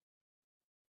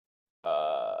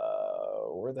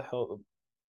the hell?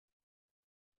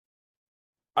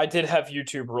 I did have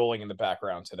YouTube rolling in the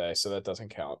background today, so that doesn't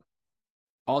count.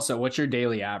 Also, what's your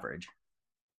daily average?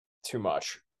 Too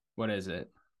much. What is it?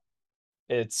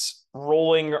 It's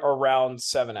rolling around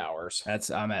 7 hours.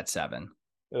 I'm at 7.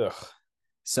 Ugh.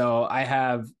 So I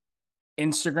have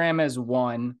Instagram as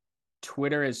 1,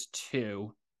 Twitter as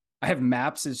 2. I have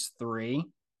Maps as 3,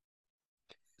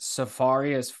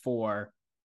 Safari as 4,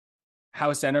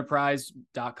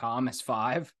 HouseEnterprise.com as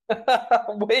 5.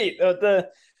 Wait,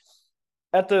 that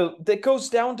goes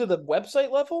down to the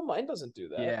website level? Mine doesn't do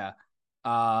that.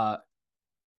 Yeah.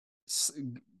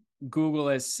 Google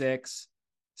is 6,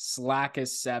 Slack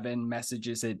is 7,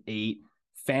 Messages at 8,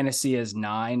 Fantasy is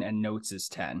 9, and Notes is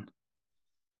 10.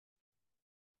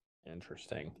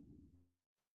 Interesting.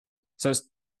 So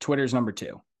Twitter's number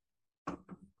 2.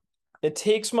 It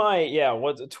takes my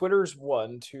Twitter's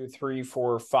 1, 2, 3,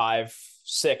 4, 5,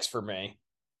 6 for me.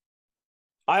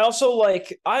 I also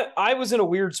I was in a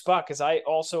weird spot because I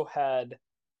also had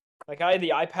I had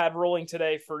the iPad rolling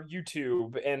today for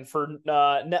YouTube and for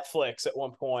Netflix at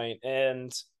one point,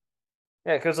 and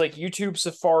yeah, because YouTube,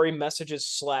 Safari, Messages,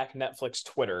 Slack, Netflix,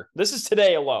 Twitter. This is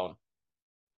today alone.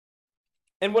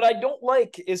 And what I don't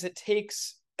like is it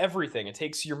takes everything. It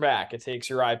takes your Mac. It takes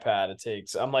your iPad.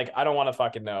 I'm like, I don't want to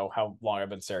fucking know how long I've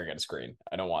been staring at a screen.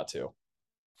 I don't want to.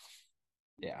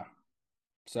 Yeah.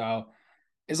 So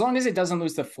as long as it doesn't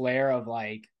lose the flair of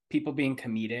people being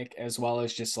comedic, as well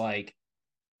as just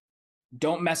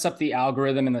don't mess up the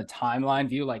algorithm in the timeline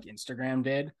view like Instagram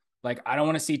did. I don't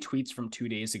want to see tweets from 2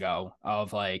 days ago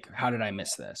of how did I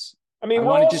miss this? I mean,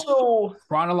 we're also just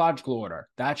chronological order.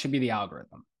 That should be the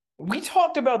algorithm. We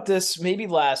talked about this maybe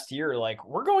last year.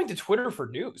 We're going to Twitter for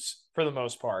news for the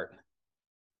most part.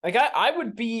 I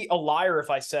would be a liar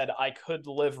if I said I could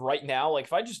live right now.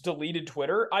 If I just deleted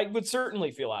Twitter, I would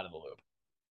certainly feel out of the loop.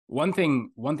 One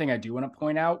thing I do want to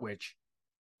point out, which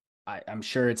I'm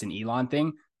sure it's an Elon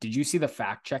thing. Did you see the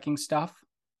fact checking stuff?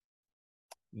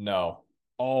 No.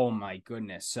 Oh my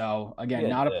goodness. So again,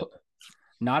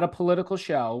 not a political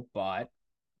show, but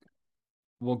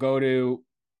we'll go to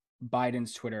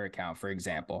Biden's Twitter account, for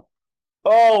example.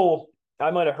 Oh,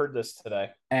 I might have heard this today.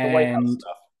 And the White House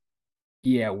stuff.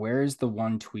 Yeah, where's the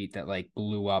one tweet that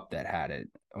blew up that had it?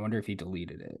 I wonder if he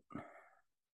deleted it.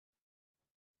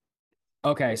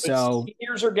 Okay, so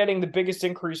seniors are getting the biggest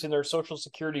increase in their Social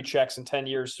Security checks in 10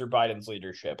 years through Biden's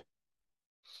leadership.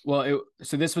 Well,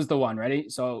 so this was the one, ready?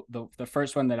 So the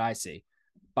first one that I see.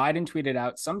 Biden tweeted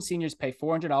out, some seniors pay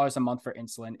 $400 a month for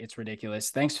insulin. It's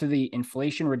ridiculous. Thanks to the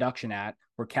Inflation Reduction Act,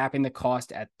 we're capping the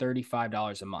cost at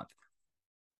 $35 a month.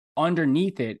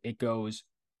 Underneath it, it goes,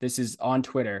 this is on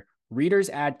Twitter, readers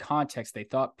add context they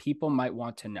thought people might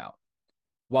want to know.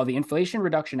 While the Inflation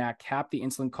Reduction Act capped the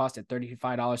insulin cost at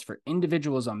 $35 for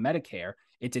individuals on Medicare,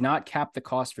 it did not cap the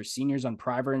cost for seniors on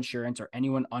private insurance or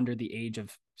anyone under the age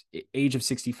of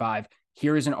 65.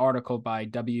 Here is an article by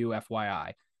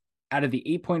WFYI. Out of the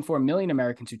 8.4 million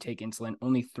Americans who take insulin,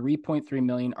 only 3.3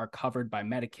 million are covered by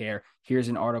Medicare. Here's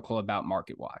an article about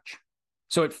MarketWatch.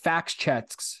 So it fact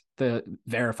checks the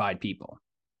verified people.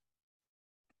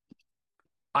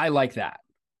 I like that.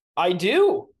 I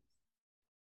do.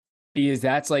 Because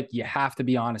that's you have to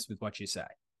be honest with what you say.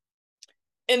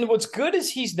 And what's good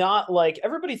is he's not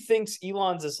everybody thinks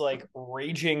Elon's this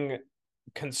raging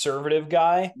conservative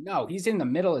guy. No, he's in the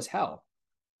middle as hell.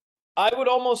 I would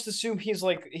almost assume he's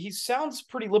he sounds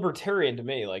pretty libertarian to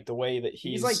me, the way that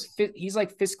he's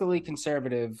fiscally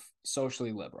conservative,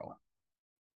 socially liberal.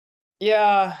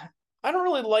 Yeah, I don't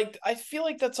really I feel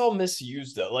that's all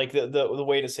misused though. The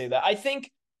way to say that. I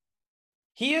think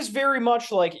he is very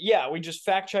much we just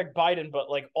fact check Biden, but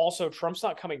also Trump's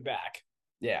not coming back.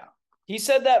 Yeah. He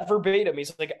said that verbatim.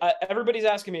 He's like, everybody's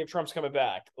asking me if Trump's coming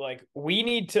back. Like, we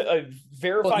need to a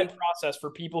verified process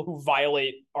for people who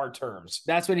violate our terms.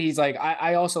 That's what he's like.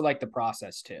 I also like the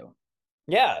process too.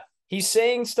 Yeah. He's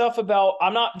saying stuff about,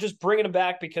 I'm not just bringing him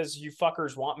back because you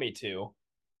fuckers want me to.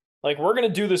 Like, we're going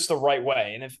to do this the right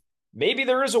way. And if maybe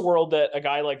there is a world that a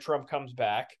guy like Trump comes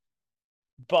back,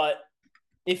 but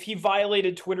if he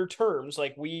violated Twitter terms,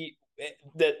 like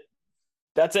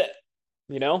that's it,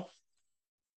 you know?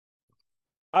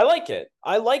 I like it.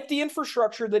 I like the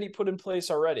infrastructure that he put in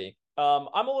place already. I'm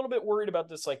a little bit worried about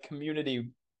this like community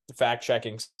fact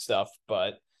checking stuff,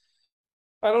 but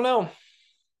I don't know.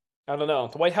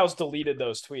 The White House deleted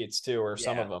those tweets too, or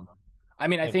some of them. I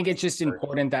mean, I think it's just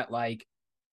important that like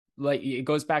it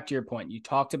goes back to your point. You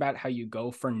talked about how you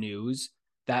go for news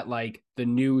that like the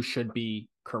news should be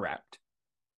correct.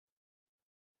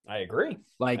 I agree.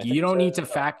 Like you don't need to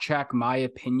fact check my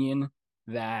opinion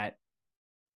that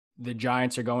the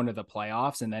Giants are going to the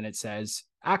playoffs and then it says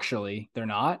actually they're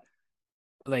not.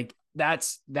 Like that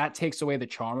takes away the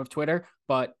charm of Twitter.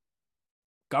 But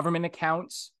government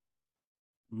accounts,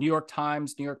 New York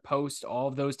Times, New York Post, all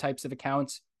of those types of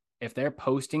accounts, if they're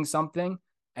posting something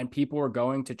and people are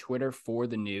going to Twitter for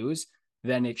the news,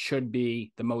 then it should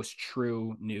be the most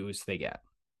true news they get.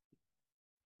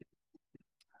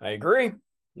 I agree.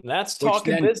 And that's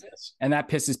talking business. And that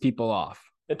pisses people off.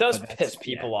 It does piss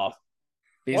people off.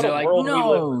 Because they're like,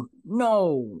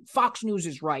 no, Fox News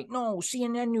is right. No,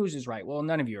 CNN News is right. Well,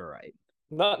 none of you are right.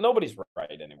 Nobody's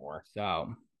right anymore.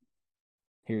 So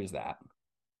here's that.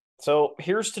 So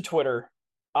here's to Twitter.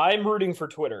 I'm rooting for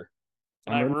Twitter.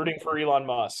 And I'm rooting for Elon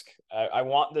Musk. I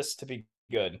want this to be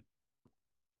good.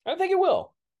 I think it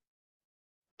will.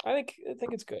 I think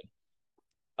it's good.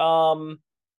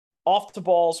 Off the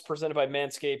Balls presented by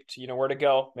Manscaped. You know where to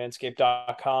go.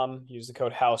 Manscaped.com. Use the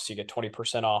code HOUSE. You get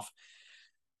 20% off.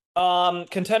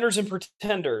 Contenders and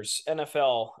Pretenders,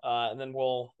 NFL. And then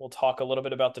we'll talk a little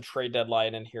bit about the trade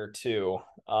deadline in here too.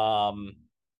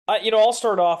 I'll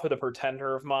start off with a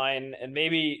pretender of mine, and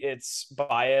maybe it's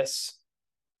bias.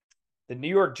 The New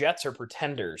York Jets are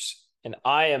pretenders, and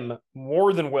I am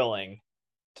more than willing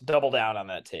to double down on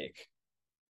that take.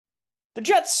 The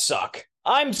Jets suck.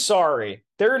 I'm sorry.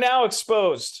 They're now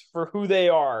exposed for who they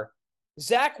are.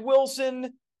 Zach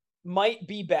Wilson might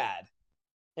be bad,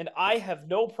 and I have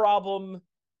no problem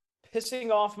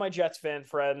pissing off my Jets fan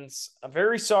friends. I'm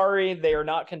very sorry. They are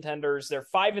not contenders. They're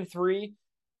 5-3,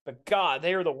 but God,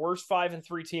 they are the worst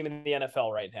 5-3 team in the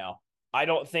NFL right now. I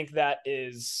don't think that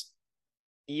is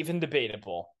even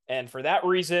debatable. And for that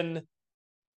reason,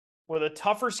 with a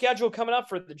tougher schedule coming up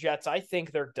for the Jets, I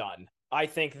think they're done. I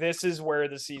think this is where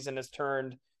the season has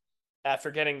turned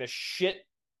after getting the shit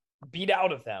beat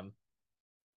out of them.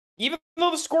 Even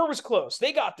though the score was close,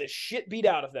 they got the shit beat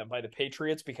out of them by the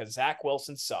Patriots because Zach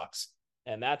Wilson sucks.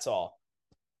 And that's all.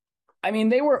 I mean,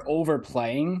 they were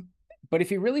overplaying, but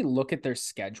if you really look at their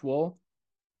schedule,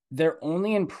 their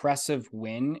only impressive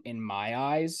win in my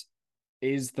eyes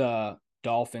is the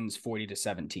Dolphins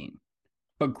 40-17.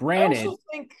 But granted, I also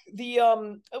think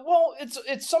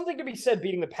it's something to be said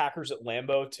beating the Packers at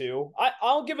Lambeau too.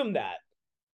 I'll give them that.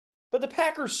 But the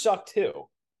Packers suck too.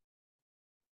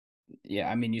 Yeah,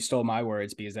 I mean, you stole my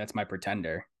words because that's my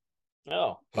pretender.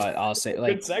 Oh. But I'll say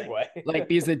like good segue. Like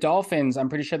because the Dolphins, I'm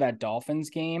pretty sure that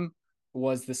Dolphins game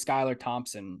was the Skylar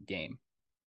Thompson game.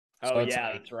 So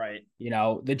yeah, that's right. You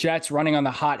know, the Jets running on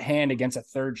the hot hand against a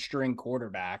third string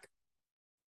quarterback.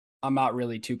 I'm not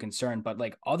really too concerned, but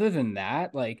like other than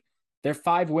that, like their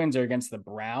 5 wins are against the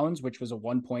Browns, which was a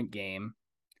 1-point game,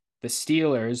 the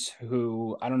Steelers,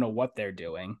 who I don't know what they're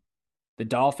doing, the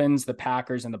Dolphins, the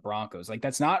Packers, and the Broncos. Like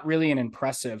that's not really an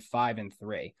impressive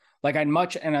 5-3. Like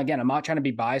and again, I'm not trying to be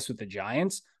biased with the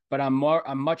Giants, but I'm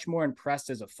much more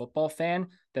impressed as a football fan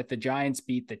that the Giants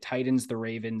beat the Titans, the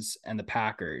Ravens, and the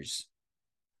Packers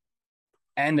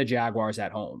and the Jaguars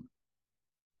at home.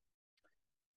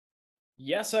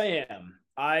 Yes, I am.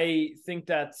 I think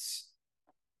I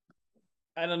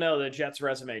don't know. The Jets'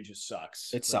 resume just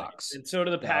sucks. It sucks. And so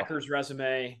do the Packers'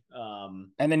 resume.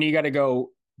 And then you got to go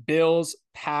Bills,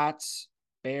 Pats,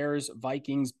 Bears,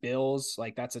 Vikings, Bills.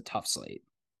 Like that's a tough slate.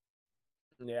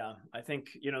 Yeah, I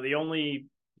think, the only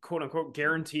quote unquote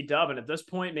guaranteed dub, and at this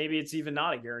point, maybe it's even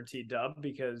not a guaranteed dub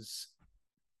because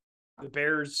the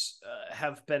Bears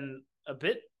have been a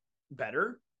bit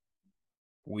better.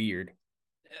 Weird.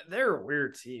 They're a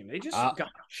weird team. They just got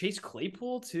Chase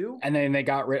Claypool too. And then they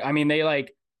got rid. I mean,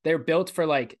 they're built for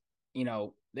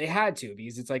they had to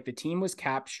because it's like the team was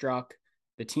cap struck.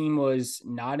 The team was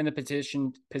not in the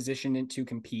position to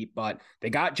compete, but they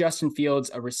got Justin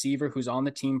Fields, a receiver who's on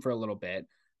the team for a little bit.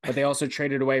 but they also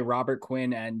traded away Robert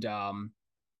Quinn and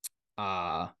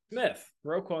Roquan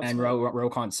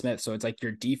Smith. So it's like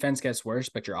your defense gets worse,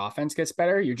 but your offense gets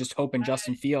better. You're just hoping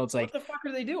Justin Fields, like, what the fuck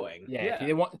are they doing? Yeah.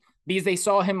 Because they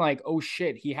saw him like, oh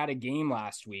shit, he had a game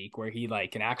last week where he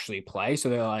like can actually play. So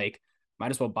they're like,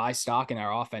 might as well buy stock in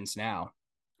our offense now.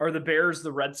 Are the Bears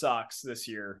the Red Sox this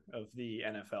year of the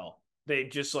NFL? They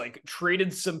just like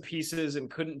traded some pieces and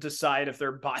couldn't decide if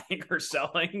they're buying or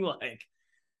selling. Like,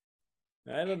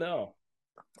 I don't know.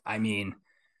 I mean,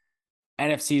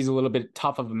 NFC is a little bit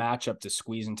tough of a matchup to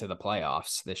squeeze into the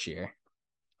playoffs this year.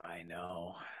 I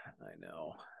know.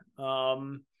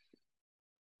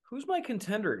 Who's my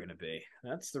contender going to be?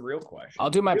 That's the real question. I'll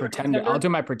do my pretender. I'll do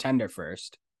my pretender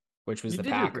first, which was the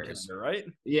Packers, right?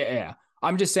 Yeah.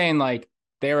 I'm just saying, like,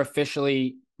 they're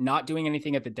officially not doing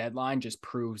anything at the deadline. Just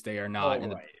proves they are not.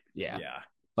 Yeah.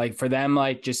 Like for them,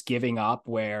 like just giving up.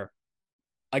 Where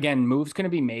again, moves going to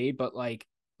be made, but like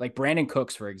Brandon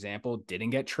Cooks, for example,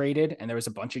 didn't get traded, and there was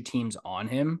a bunch of teams on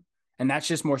him, and that's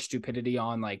just more stupidity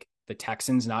on like the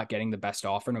Texans not getting the best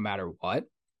offer no matter what.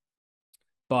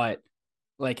 But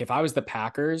like if I was the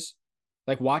Packers,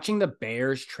 like watching the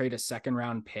Bears trade a second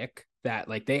round pick that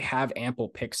like they have ample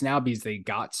picks now because they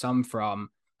got some from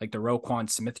like the Roquan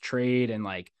Smith trade and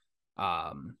like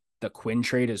the Quinn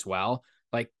trade as well.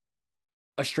 Like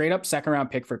a straight up second round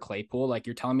pick for Claypool. Like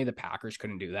you're telling me the Packers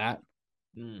couldn't do that?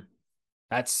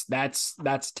 That's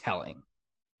telling.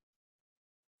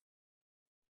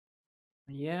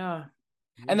 Yeah.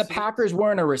 And the Packers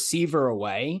weren't a receiver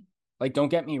away. Like, don't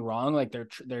get me wrong. Like their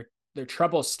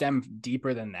trouble stem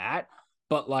deeper than that,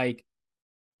 but like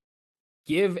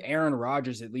give Aaron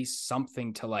Rodgers at least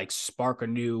something to like spark a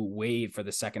new wave for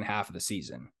the second half of the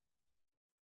season.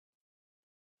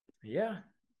 Yeah.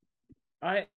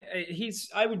 I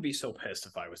would be so pissed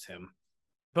if I was him,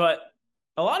 but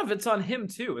a lot of it's on him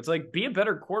too. It's like, be a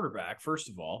better quarterback, first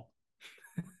of all.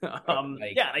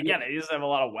 Yeah, again, he doesn't have a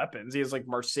lot of weapons. He has like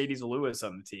Mercedes Lewis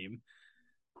on the team,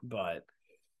 but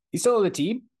he's still on the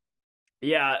team.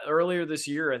 Yeah, earlier this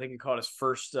year, I think he caught his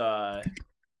first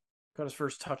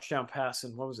touchdown pass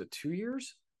in, what was it, 2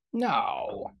 years?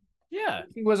 No. Yeah.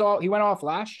 He went off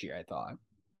last year, I thought.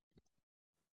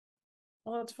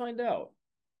 Well, let's find out.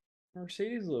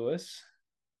 Mercedes Lewis.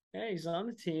 Yeah, he's on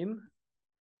the team.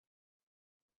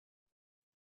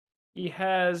 He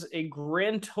has a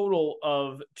grand total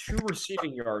of 2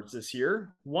 receiving yards this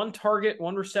year, 1 target,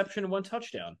 1 reception, and 1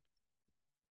 touchdown.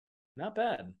 Not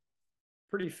bad.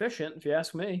 Pretty efficient, if you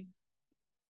ask me.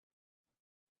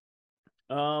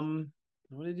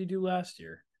 What did he do last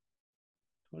year?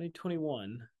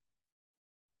 2021.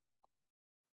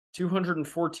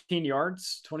 214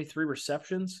 yards, 23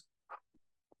 receptions.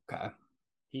 Okay.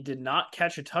 He did not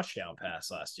catch a touchdown pass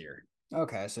last year.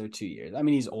 Okay, so 2 years. I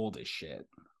mean, he's old as shit.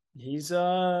 He's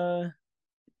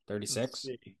 36.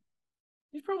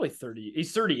 He's probably 30.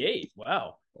 He's 38.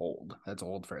 Wow. Old. That's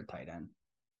old for a tight end.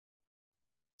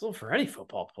 It's old for any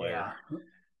football player.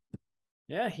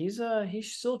 Yeah, he's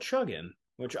still chugging,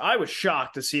 which I was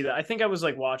shocked to see that. I think I was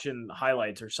like watching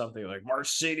highlights or something like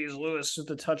Mercedes Lewis with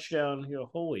the touchdown. You know,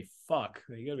 holy fuck.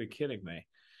 You gotta be kidding me.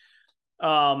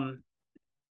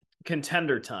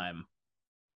 Contender time.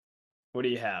 What do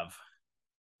you have?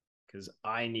 Because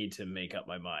I need to make up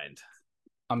my mind.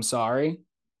 I'm sorry.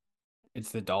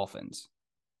 It's the Dolphins.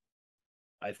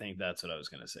 I think that's what I was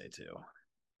going to say too.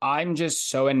 I'm just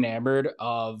so enamored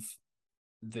of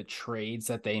the trades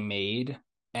that they made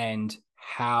and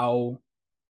how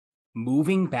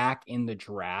moving back in the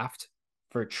draft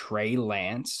for Trey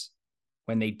Lance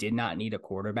when they did not need a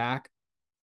quarterback.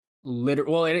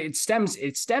 It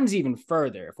stems even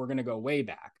further if we're going to go way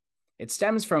back. It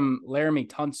stems from Laramie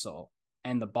Tunsil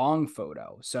and the bong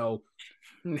photo. So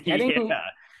getting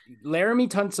Laramie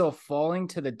Tunsil falling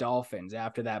to the Dolphins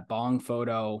after that bong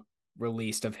photo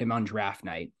released of him on draft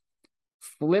night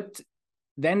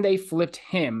then they flipped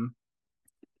him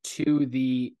to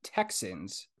the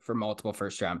Texans for multiple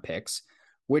first-round picks,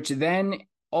 which then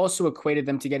also equated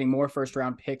them to getting more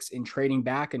first-round picks in trading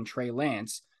back, and Trey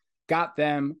Lance got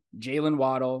them Jalen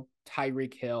Waddle,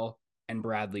 Tyreek Hill, and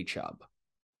Bradley Chubb.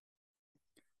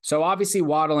 So obviously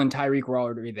Waddle and Tyreek were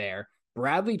already there.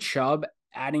 Bradley Chubb,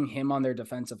 adding him on their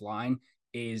defensive line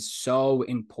is so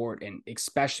important,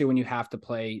 especially when you have to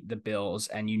play the Bills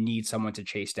and you need someone to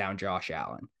chase down Josh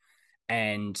Allen.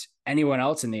 And anyone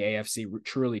else in the AFC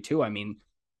truly too. I mean,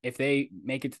 if they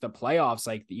make it to the playoffs,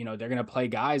 like, you know, they're going to play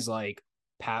guys like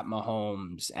Pat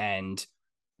Mahomes and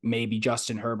maybe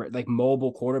Justin Herbert, like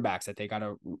mobile quarterbacks that they got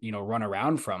to, you know, run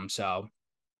around from. So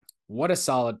what a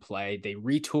solid play. They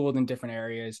retooled in different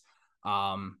areas.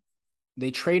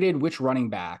 they traded which running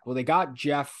back? Well, they got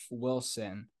Jeff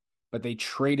Wilson, but they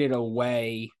traded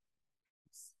away.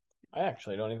 I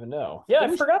actually don't even know. Yeah,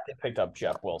 I forgot they picked up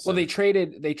Jeff Wilson. Well, they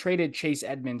traded Chase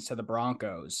Edmonds to the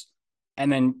Broncos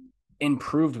and then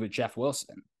improved with Jeff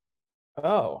Wilson.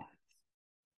 Oh.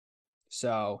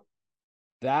 So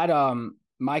that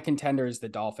my contender is the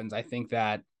Dolphins. I think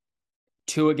that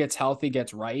Tua gets healthy,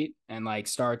 gets right, and like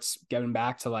starts getting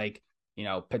back to like, you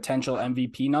know, potential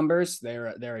MVP numbers.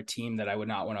 They're a team that I would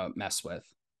not want to mess with.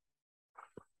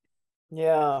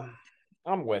 Yeah,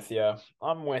 I'm with you.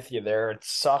 I'm with you there. It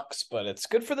sucks, but it's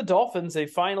good for the Dolphins. They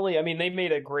finally, I mean, they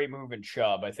made a great move in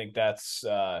Chubb. I think that's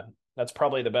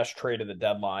probably the best trade of the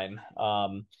deadline.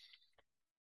 I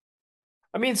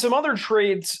mean, some other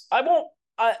trades.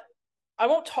 I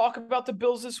won't talk about the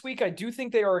Bills this week. I do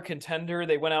think they are a contender.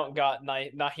 They went out and got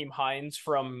Nyheim Hines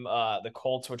from the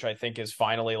Colts, which I think is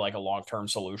finally like a long-term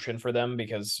solution for them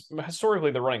because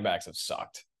historically the running backs have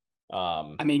sucked.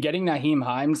 I mean, getting Nyheim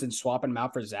Hines and swapping him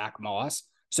out for Zach Moss.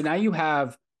 So now you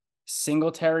have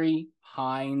Singletary,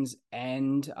 Hines,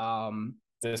 and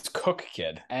this Cook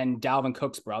kid. And Dalvin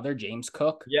Cook's brother, James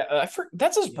Cook. Yeah,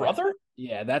 that's his brother?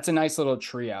 Yeah, that's a nice little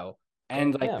trio.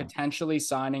 And like potentially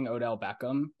signing Odell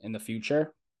Beckham in the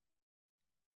future.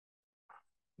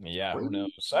 Yeah, who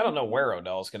knows? I don't know where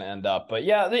Odell's going to end up, but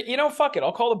yeah, you know, fuck it.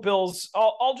 I'll call the Bills.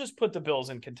 I'll just put the Bills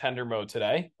in contender mode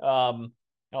today.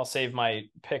 I'll save my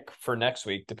pick for next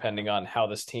week, depending on how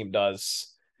this team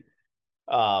does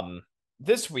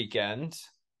this weekend.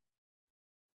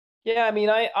 Yeah, I mean,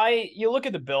 you look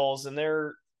at the Bills and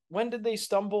when did they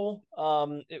stumble?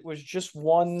 It was just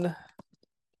one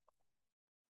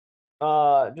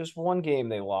game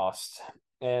they lost,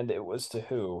 and it was to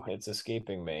who? It's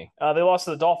escaping me. They lost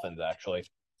to the Dolphins, actually.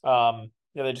 Yeah,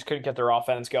 they just couldn't get their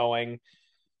offense going.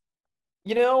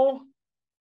 You know,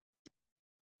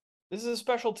 this is a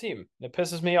special team. It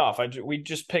pisses me off. We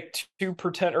just picked two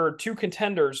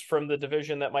contenders from the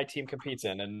division that my team competes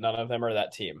in, and none of them are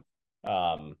that team.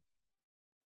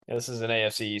 This is an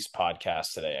AFC East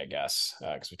podcast today, I guess,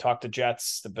 because we talked to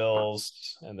Jets, the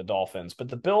Bills, and the Dolphins. But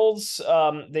the Bills,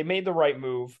 they made the right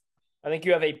move. I think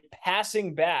you have a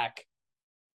passing back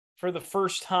for the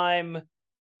first time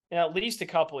in at least a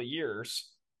couple of years.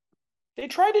 They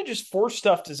tried to just force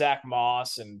stuff to Zach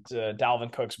Moss and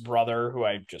Dalvin Cook's brother, who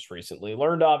I just recently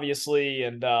learned, obviously.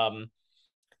 And I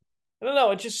don't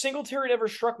know. It just Singletary never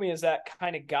struck me as that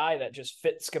kind of guy that just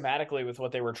fit schematically with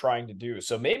what they were trying to do.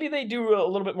 So maybe they do a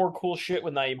little bit more cool shit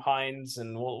with Nyheim Hines,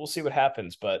 and we'll see what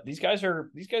happens. But these guys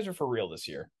are for real this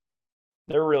year.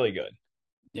 They're really good.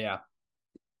 Yeah.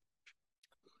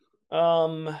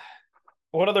 What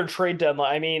other trade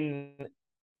deadline? I mean,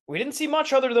 we didn't see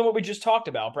much other than what we just talked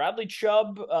about. Bradley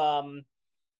Chubb, the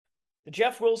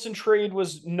Jeff Wilson trade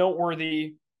was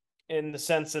noteworthy in the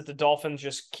sense that the Dolphins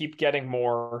just keep getting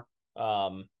more. I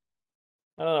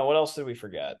don't know. What else did we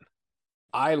forget?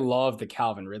 I love the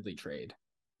Calvin Ridley trade.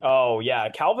 Oh, yeah.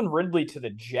 Calvin Ridley to the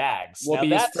Jags. Well,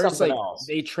 because first,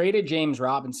 they traded James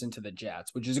Robinson to the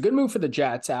Jets, which is a good move for the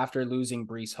Jets after losing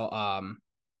Breece Hall.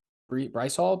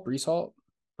 Breece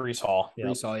Hall,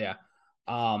 yeah.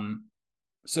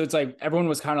 So it's like everyone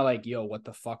was kind of like, yo, what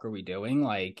the fuck are we doing?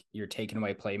 Like, you're taking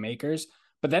away playmakers.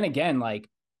 But then again, like,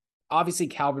 obviously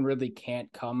Calvin Ridley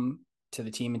can't come to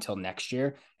the team until next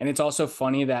year. And it's also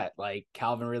funny that like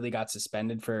Calvin Ridley got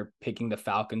suspended for picking the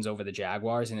Falcons over the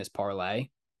Jaguars in his parlay.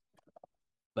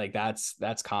 Like that's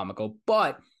comical.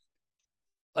 But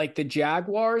like the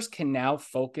Jaguars can now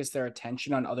focus their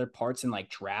attention on other parts in like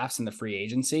drafts and the free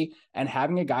agency. And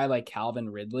having a guy like Calvin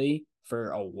Ridley for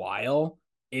a while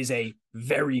is a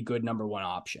very good number one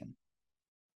option.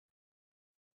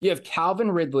 You have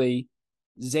Calvin Ridley,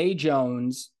 Zay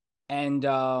Jones, and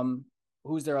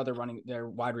who's their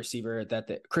wide receiver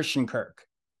Christian Kirk.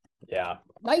 Yeah.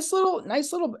 Nice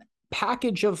little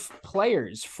package of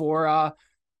players for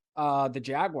the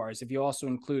Jaguars. If you also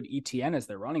include ETN as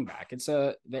their running back,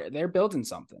 they're building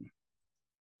something.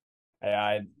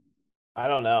 Hey, I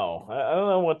don't know. I don't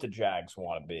know what the Jags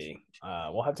want to be.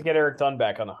 We'll have to get Eric Dunn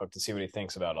back on the hook to see what he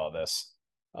thinks about all this.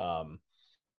 And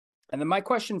then my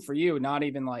question for you, not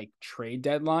even like trade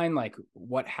deadline, like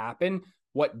what happened,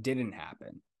 what didn't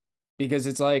happen? Because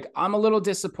it's like, I'm a little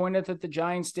disappointed that the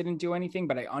Giants didn't do anything,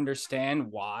 but I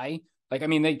understand why. Like, I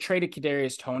mean, they traded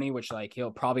Kadarius Toney, which like he'll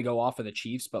probably go off of the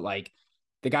Chiefs, but like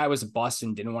the guy was a bust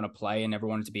and didn't want to play and never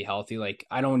wanted to be healthy. Like,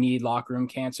 I don't need locker room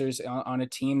cancers on a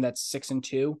team that's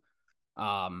 6-2.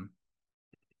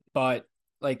 But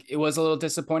like it was a little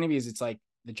disappointing because it's like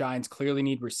the Giants clearly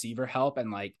need receiver help,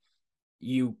 and like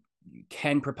you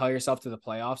can propel yourself to the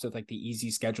playoffs with like the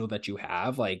easy schedule that you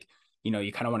have. Like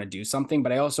you kind of want to do something.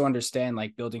 But I also understand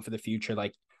like building for the future.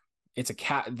 Like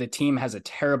the team has a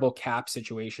terrible cap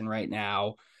situation right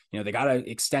now. They got to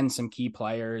extend some key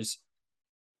players,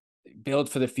 build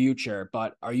for the future.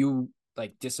 But are you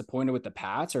like disappointed with the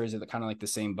Pats, or is it kind of like the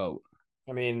same boat?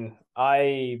 I mean,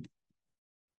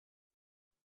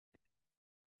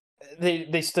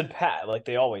 they stood pat like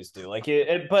they always do. Like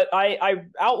but I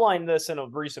outlined this in a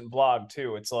recent blog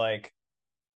too. It's like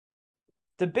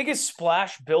the biggest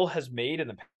splash Bill has made in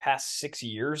the past 6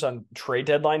 years on trade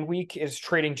deadline week is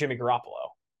trading Jimmy Garoppolo.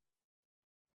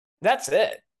 That's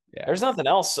it. Yeah. There's nothing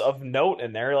else of note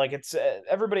in there. Like it's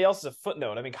everybody else is a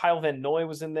footnote. I mean, Kyle Van Noy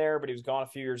was in there, but he was gone a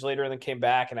few years later and then came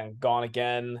back and then gone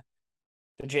again.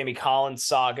 The Jamie Collins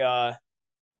saga.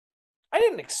 I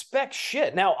didn't expect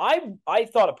shit. Now, I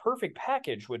thought a perfect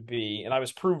package would be, and I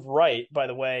was proved right by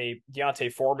the way D'Onta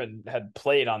Foreman had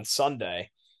played on Sunday.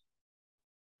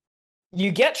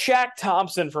 You get Shaq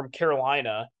Thompson from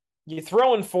Carolina, you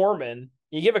throw in Foreman,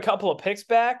 you give a couple of picks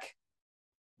back.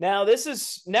 Now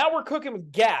we're cooking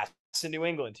with gas in New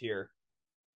England here,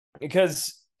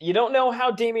 because you don't know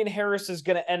how Damian Harris is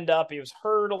going to end up. He was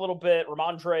hurt a little bit.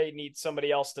 Ramondre needs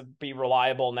somebody else to be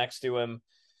reliable next to him.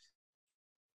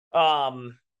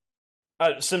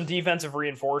 Some defensive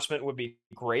reinforcement would be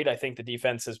great. I think the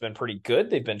defense has been pretty good.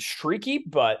 They've been streaky,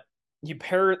 but you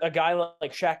pair a guy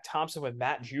like Shaq Thompson with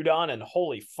Matt Judon, and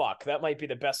holy fuck, that might be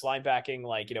the best linebacking,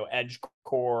 edge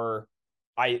core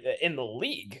in the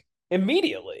league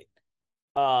immediately.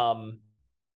 So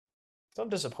I'm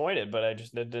disappointed, but I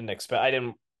just didn't expect. I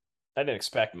didn't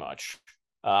expect much.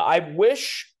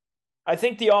 I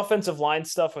think the offensive line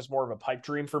stuff was more of a pipe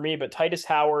dream for me, but Titus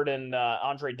Howard and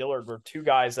Andre Dillard were two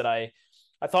guys that I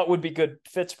thought would be good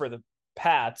fits for the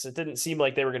Pats. It didn't seem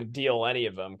like they were going to deal any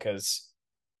of them because,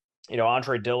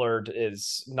 Andre Dillard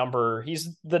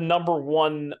he's the number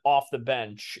one off the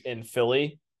bench in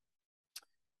Philly.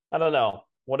 I don't know.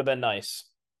 Would have been nice.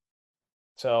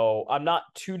 So I'm not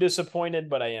too disappointed,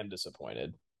 but I am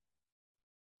disappointed.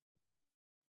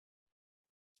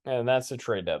 And that's the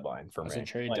trade deadline for me. That's a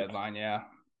trade deadline, yeah.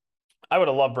 I would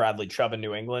have loved Bradley Chubb in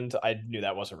New England. I knew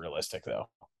that wasn't realistic, though.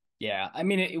 Yeah, I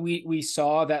mean, we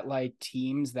saw that like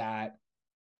teams that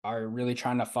are really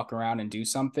trying to fuck around and do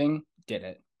something did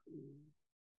it.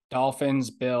 Dolphins,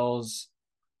 Bills,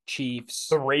 Chiefs.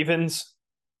 The Ravens.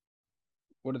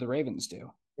 What do the Ravens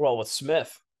do? Well, with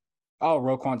Smith. Oh,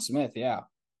 Roquan Smith, yeah.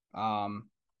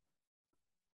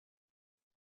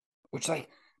 Which like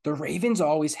the Ravens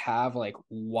always have like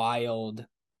wild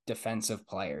defensive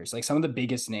players, like some of the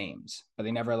biggest names, but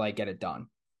they never like get it done.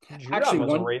 Actually,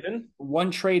 was a Raven.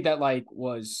 One trade that like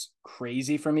was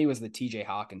crazy for me was the TJ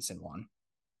Hawkinson one.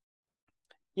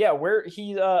 Yeah, where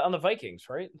he on the Vikings,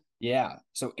 right? Yeah.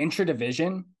 So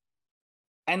intra-division,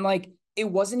 and like it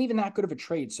wasn't even that good of a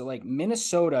trade. So like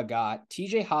Minnesota got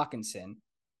TJ Hawkinson,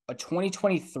 a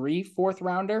 2023 fourth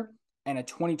rounder, and a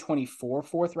 2024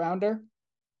 fourth rounder.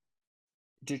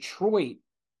 Detroit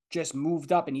just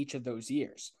moved up in each of those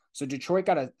years. So Detroit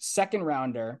got a second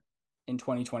rounder in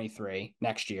 2023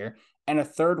 next year and a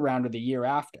third rounder the year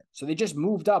after. So they just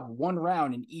moved up one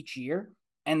round in each year,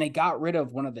 and they got rid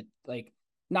of one of the like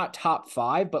not top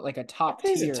 5, but like a top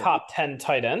tier. He's a top 10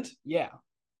 tight end. Yeah.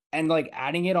 And like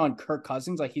adding it on Kirk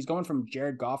Cousins, like he's going from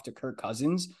Jared Goff to Kirk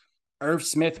Cousins. Irv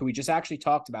Smith, who we just actually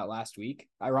talked about last week,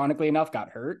 ironically enough, got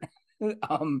hurt.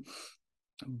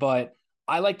 But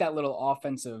I like that little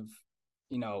offensive,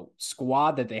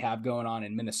 squad that they have going on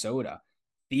in Minnesota.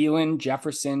 Thielen,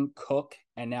 Jefferson, Cook,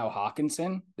 and now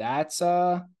Hawkinson. That's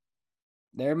they're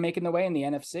making the way in the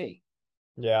NFC.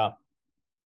 Yeah.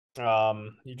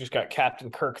 You just got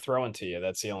Captain Kirk throwing to you.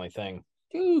 That's the only thing.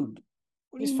 Dude,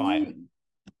 he's fine.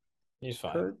 He's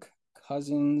fine. Kirk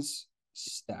Cousins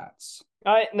stats.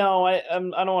 I don't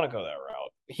want to go that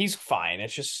route. He's fine.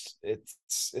 It's just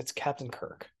it's Captain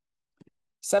Kirk.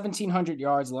 1,700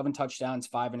 yards, 11 touchdowns,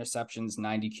 5 interceptions,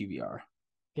 90 QBR.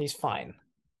 He's fine.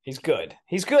 He's good.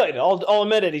 He's good. I'll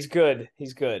admit it. He's good.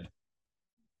 He's good.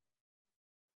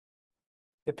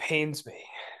 It pains me.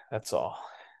 That's all.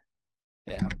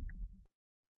 Yeah.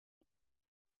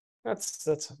 That's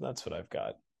what I've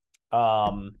got.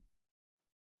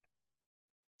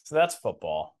 So that's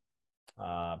football.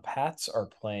 Pats are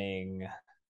playing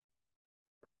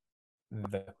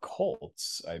the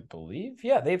Colts, I believe.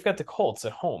 Yeah, they've got the Colts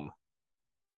at home.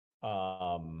 You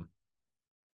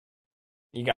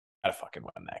gotta fucking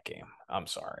win that game. I'm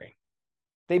sorry.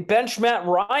 They benched Matt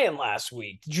Ryan last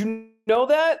week. Did you know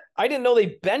that? I didn't know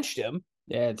they benched him.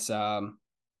 Yeah, it's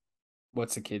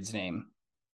what's the kid's name?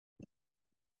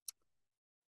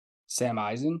 Sam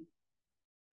Eisen?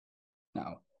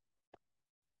 No.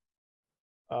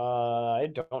 I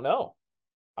don't know.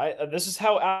 This is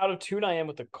how out of tune I am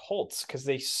with the Colts because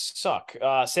they suck.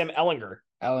 Sam Ellinger.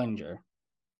 Ellinger,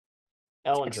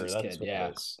 Texas that's kid, yeah,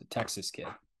 the Texas kid.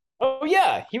 Oh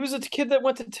yeah, he was a kid that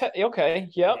went to okay,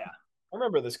 yep. Yeah. I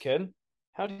remember this kid.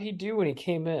 How did he do when he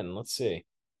came in? Let's see.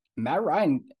 Matt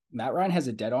Ryan has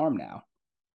a dead arm now.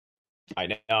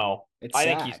 I know. I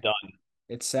think he's done.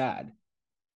 It's sad.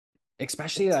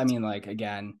 Especially, I mean, like,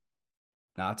 again,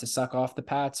 not to suck off the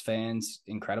Pats fans,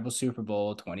 incredible Super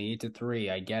Bowl,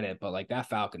 28-3. I get it. But like that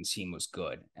Falcons team was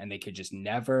good and they could just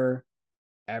never,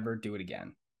 ever do it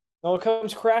again. Well, it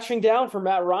comes crashing down for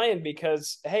Matt Ryan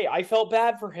because, hey, I felt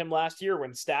bad for him last year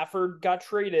when Stafford got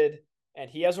traded and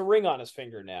he has a ring on his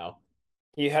finger now.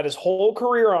 He had his whole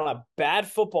career on a bad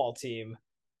football team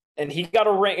and he got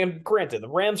a ring. And granted, the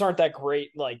Rams aren't that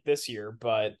great like this year,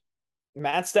 but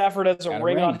Matt Stafford has a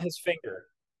ring on his finger.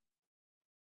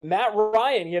 Matt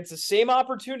Ryan gets the same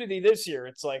opportunity this year.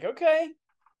 It's like, okay,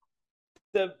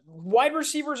 the wide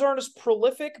receivers aren't as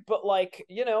prolific, but like,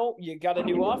 you know, you got a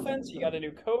new offense, you got a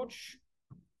new coach.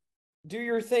 Do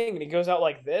your thing. And he goes out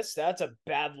like this. That's a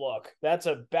bad look. That's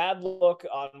a bad look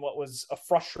on what was a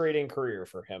frustrating career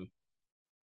for him.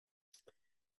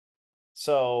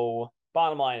 So,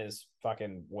 bottom line is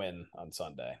fucking win on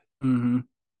Sunday. The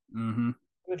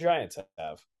Giants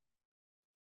have.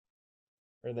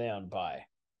 Or are they on bye?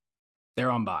 They're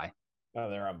on bye. Oh,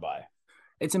 they're on bye.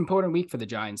 It's an important week for the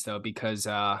Giants, though, because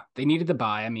they needed the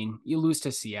bye. I mean, you lose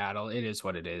to Seattle. It is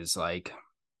what it is. Like,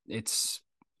 I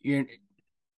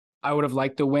would have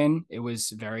liked the win. It was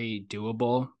very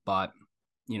doable, but,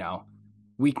 you know,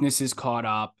 weaknesses caught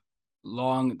up.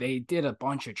 They did a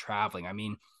bunch of traveling. I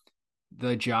mean,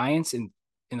 the Giants in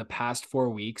the past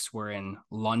 4 weeks were in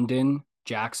London,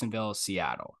 Jacksonville,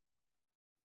 Seattle.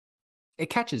 It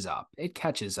catches up.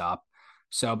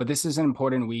 So, but this is an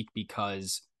important week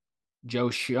because Joe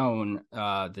Schoen,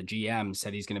 the GM,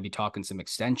 said he's going to be talking some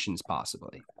extensions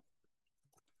possibly.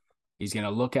 He's going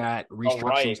to look at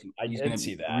restructuring. I did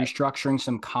see that. Restructuring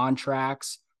some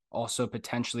contracts, also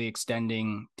potentially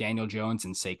extending Daniel Jones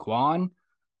and Saquon.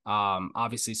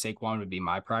 Obviously, Saquon would be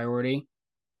my priority,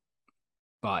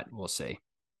 but we'll see.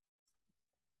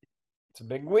 It's a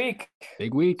big week.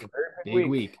 Big week. Big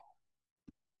week.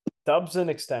 Dubs and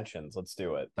extensions. Let's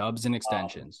do it. Dubs and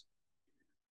extensions.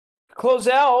 Close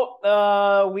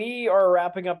out. We are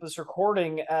wrapping up this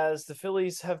recording as the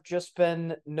Phillies have just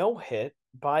been no-hit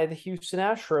by the Houston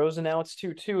Astros, and now it's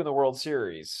 2-2 in the World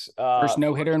Series. First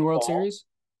no-hitter in World Series?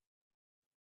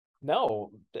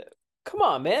 No. Come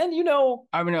on, man. You know.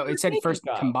 I mean, no, it said first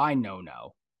combined no.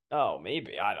 Oh,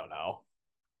 maybe. I don't know.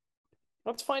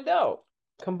 Let's find out.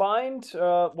 Combined,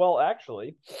 well,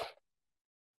 actually,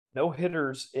 no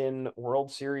hitters in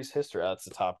World Series history. That's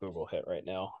the top Google hit right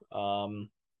now.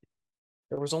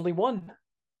 There was only one.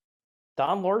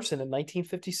 Don Larson in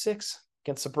 1956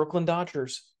 against the Brooklyn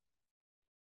Dodgers.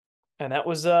 And that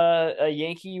was a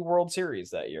Yankee World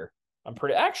Series that year.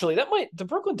 Actually, the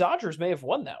Brooklyn Dodgers may have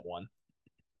won that one.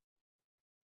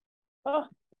 Huh.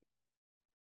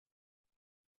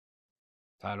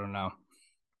 I don't know.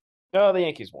 Oh, the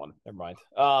Yankees won. Never mind.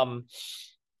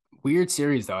 Weird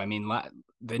series, though. I mean,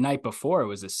 the night before it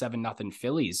was a 7-0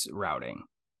 Phillies routing.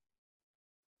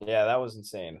 Yeah, that was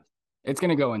insane. It's going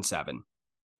to go in 7.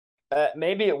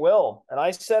 Maybe it will. And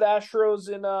I said Astros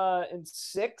in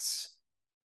 6.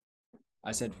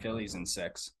 I said Phillies in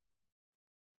 6.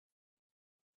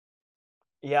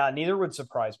 Yeah, neither would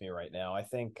surprise me right now. I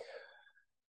think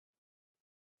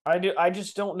I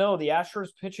just don't know. The Astros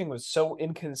pitching was so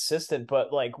inconsistent,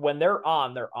 but like when they're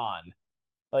on, they're on.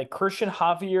 Like Christian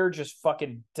Javier just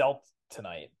fucking dealt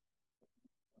tonight.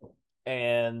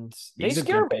 And he's a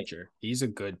good pitcher. He's a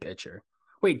good pitcher.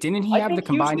 Wait, didn't he have the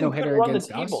combined no-hitter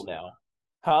against us? Now.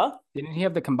 Huh? Didn't he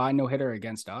have the combined no-hitter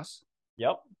against us?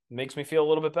 Yep. Makes me feel a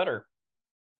little bit better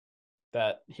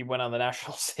that he went on the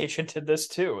national stage and did this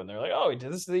too. And they're like, oh, he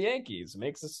did this to the Yankees. It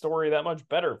makes the story that much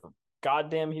better for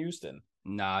goddamn Houston.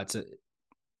 Nah, it's a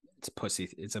pussy.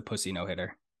 It's a pussy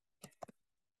no-hitter.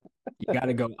 You got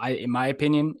to go. In my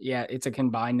opinion, yeah, it's a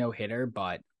combined no-hitter,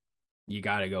 but you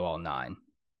got to go all 9.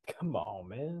 Come on,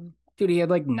 man. Dude, he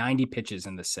had like 90 pitches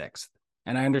in the 6th.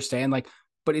 And I understand, like,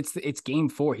 but it's game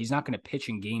 4. He's not going to pitch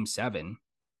in game 7.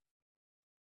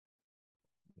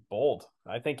 Bold.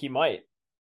 I think he might.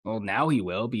 Well, now he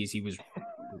will because he was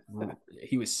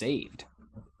saved.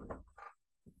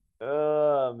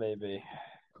 Maybe.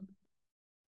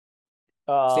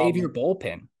 Save your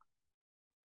bullpen.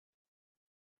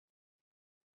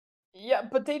 Yeah,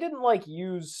 but they didn't like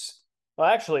use. Well,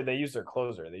 actually, they used their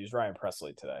closer. They used Ryan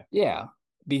Presley today. Yeah,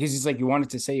 because he's like, you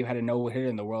wanted to say you had a no-hitter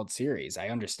in the World Series. I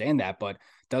understand that, but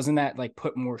doesn't that like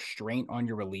put more strain on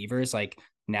your relievers? Like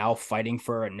now fighting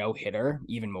for a no-hitter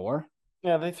even more.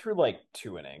 Yeah, they threw like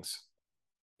 2 innings.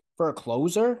 For a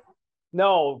closer?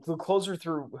 No, the closer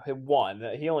threw 1.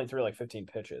 He only threw like 15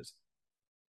 pitches.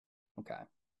 Okay.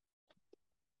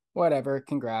 Whatever.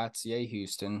 Congrats. Yay,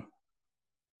 Houston.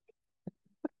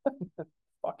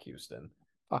 Fuck Houston.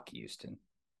 Fuck Houston.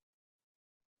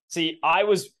 See,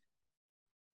 I'm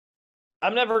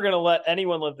never going to let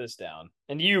anyone live this down.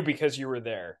 And you, because you were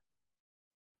there.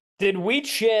 Did we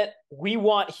chant, "We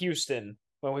want Houston,"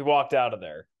 when we walked out of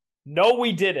there? No,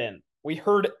 we didn't. We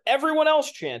heard everyone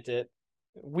else chant it.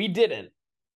 We didn't.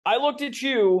 I looked at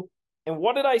you, and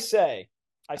what did I say?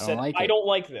 I said, I don't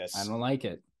like this. I don't like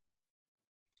it.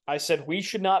 I said, we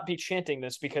should not be chanting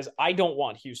this because I don't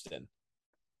want Houston.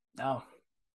 No.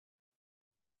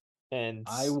 And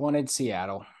I wanted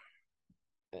Seattle.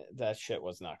 That shit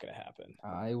was not going to happen.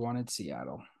 I wanted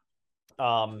Seattle.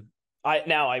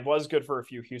 I was good for a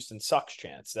few Houston sucks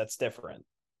chants. That's different.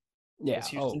 Yeah.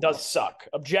 Houston does suck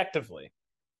objectively.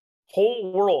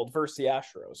 Whole world versus the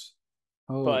Astros.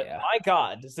 But my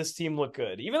God, does this team look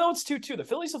good? Even though it's 2-2, the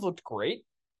Phillies have looked great.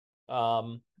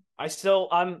 I'm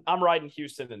riding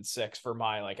Houston in 6 for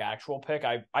my like actual pick.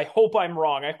 I hope I'm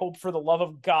wrong. I hope for the love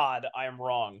of God I am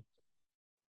wrong.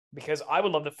 Because I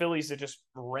would love the Phillies to just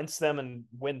rinse them and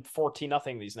win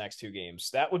 14-0 these next 2 games.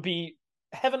 That would be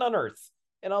heaven on earth.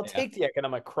 And I'll take the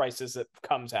economic crisis that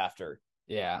comes after.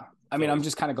 Yeah. I mean, I'm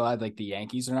just kind of glad like the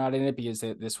Yankees are not in it because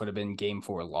this would have been game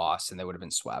 4 loss and they would have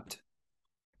been swept.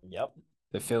 Yep.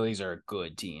 The Phillies are a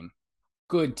good team.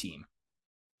 Good team.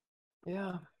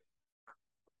 Yeah.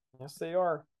 Yes, they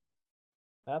are.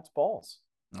 That's balls.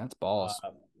 That's balls.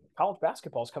 College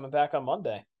basketball is coming back on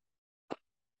Monday.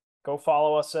 Go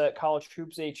follow us at College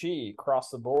Hoops HE across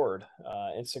the board.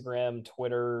 Instagram,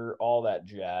 Twitter, all that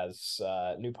jazz.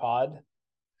 New pod.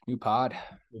 New pod.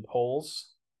 New polls.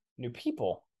 New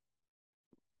people.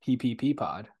 PPP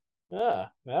pod. Yeah,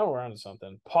 now we're on to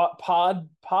something. Pod,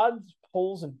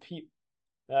 polls, and peep.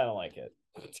 I don't like it.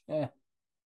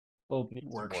 We'll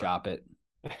workshop it.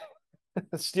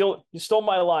 You stole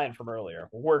my line from earlier.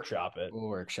 We'll workshop it.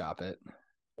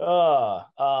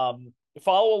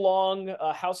 Follow along.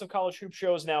 House of College Hoop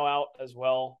Show is now out as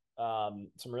well.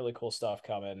 Some really cool stuff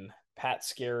coming. Pat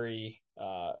Scary,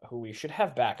 who we should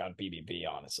have back on BBB,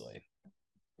 honestly.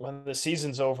 When the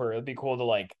season's over, it'd be cool to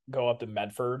like go up to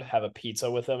Medford, have a pizza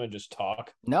with him, and just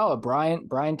talk. No, Brian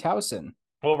Towson.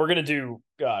 Well, we're gonna do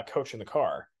Coach in the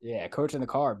Car. Yeah, Coach in the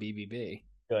Car, BBB.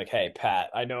 Be like, hey, Pat,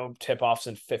 I know tip-off's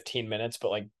in 15 minutes, but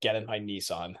like get in my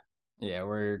Nissan. Yeah,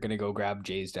 we're gonna go grab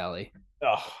Jay's Deli.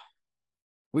 Oh.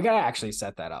 We gotta actually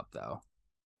set that up though.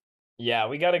 Yeah,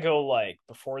 we gotta go like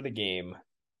before the game.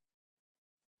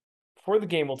 Before the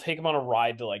game, we'll take him on a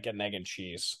ride to like get an egg and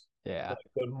cheese. Yeah. Like,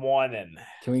 good morning.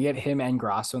 Can we get him and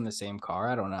Grasso in the same car?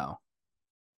 I don't know.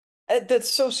 That's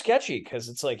so sketchy because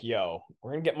it's like, yo,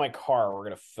 we're gonna get my car, we're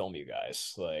gonna film you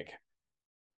guys. Like,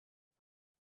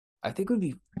 I think it would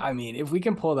be. I mean, if we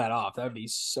can pull that off, that would be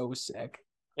so sick.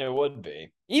 It would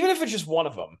be, even if it's just one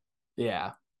of them.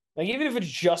 Yeah. Like, even if it's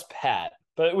just Pat,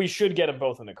 but we should get them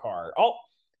both in the car.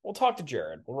 We'll talk to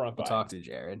Jared. We'll talk to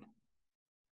Jared.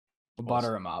 We'll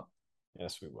butter him up.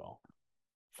 Yes, we will.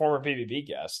 Former BBB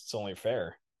guest. It's only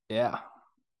fair. Yeah.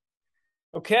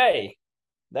 Okay.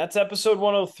 That's episode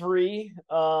 103.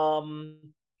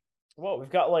 Well, we've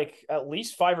got like at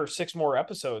least 5 or 6 more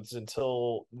episodes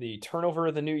until the turnover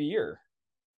of the new year.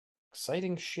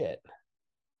 Exciting shit.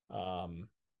 And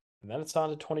then it's on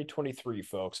to 2023,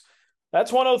 folks.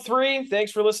 That's 103.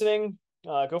 Thanks for listening.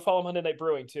 Go follow Monday Night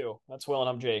Brewing too. That's Will and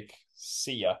I'm Jake.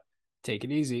 See ya. Take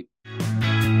it easy.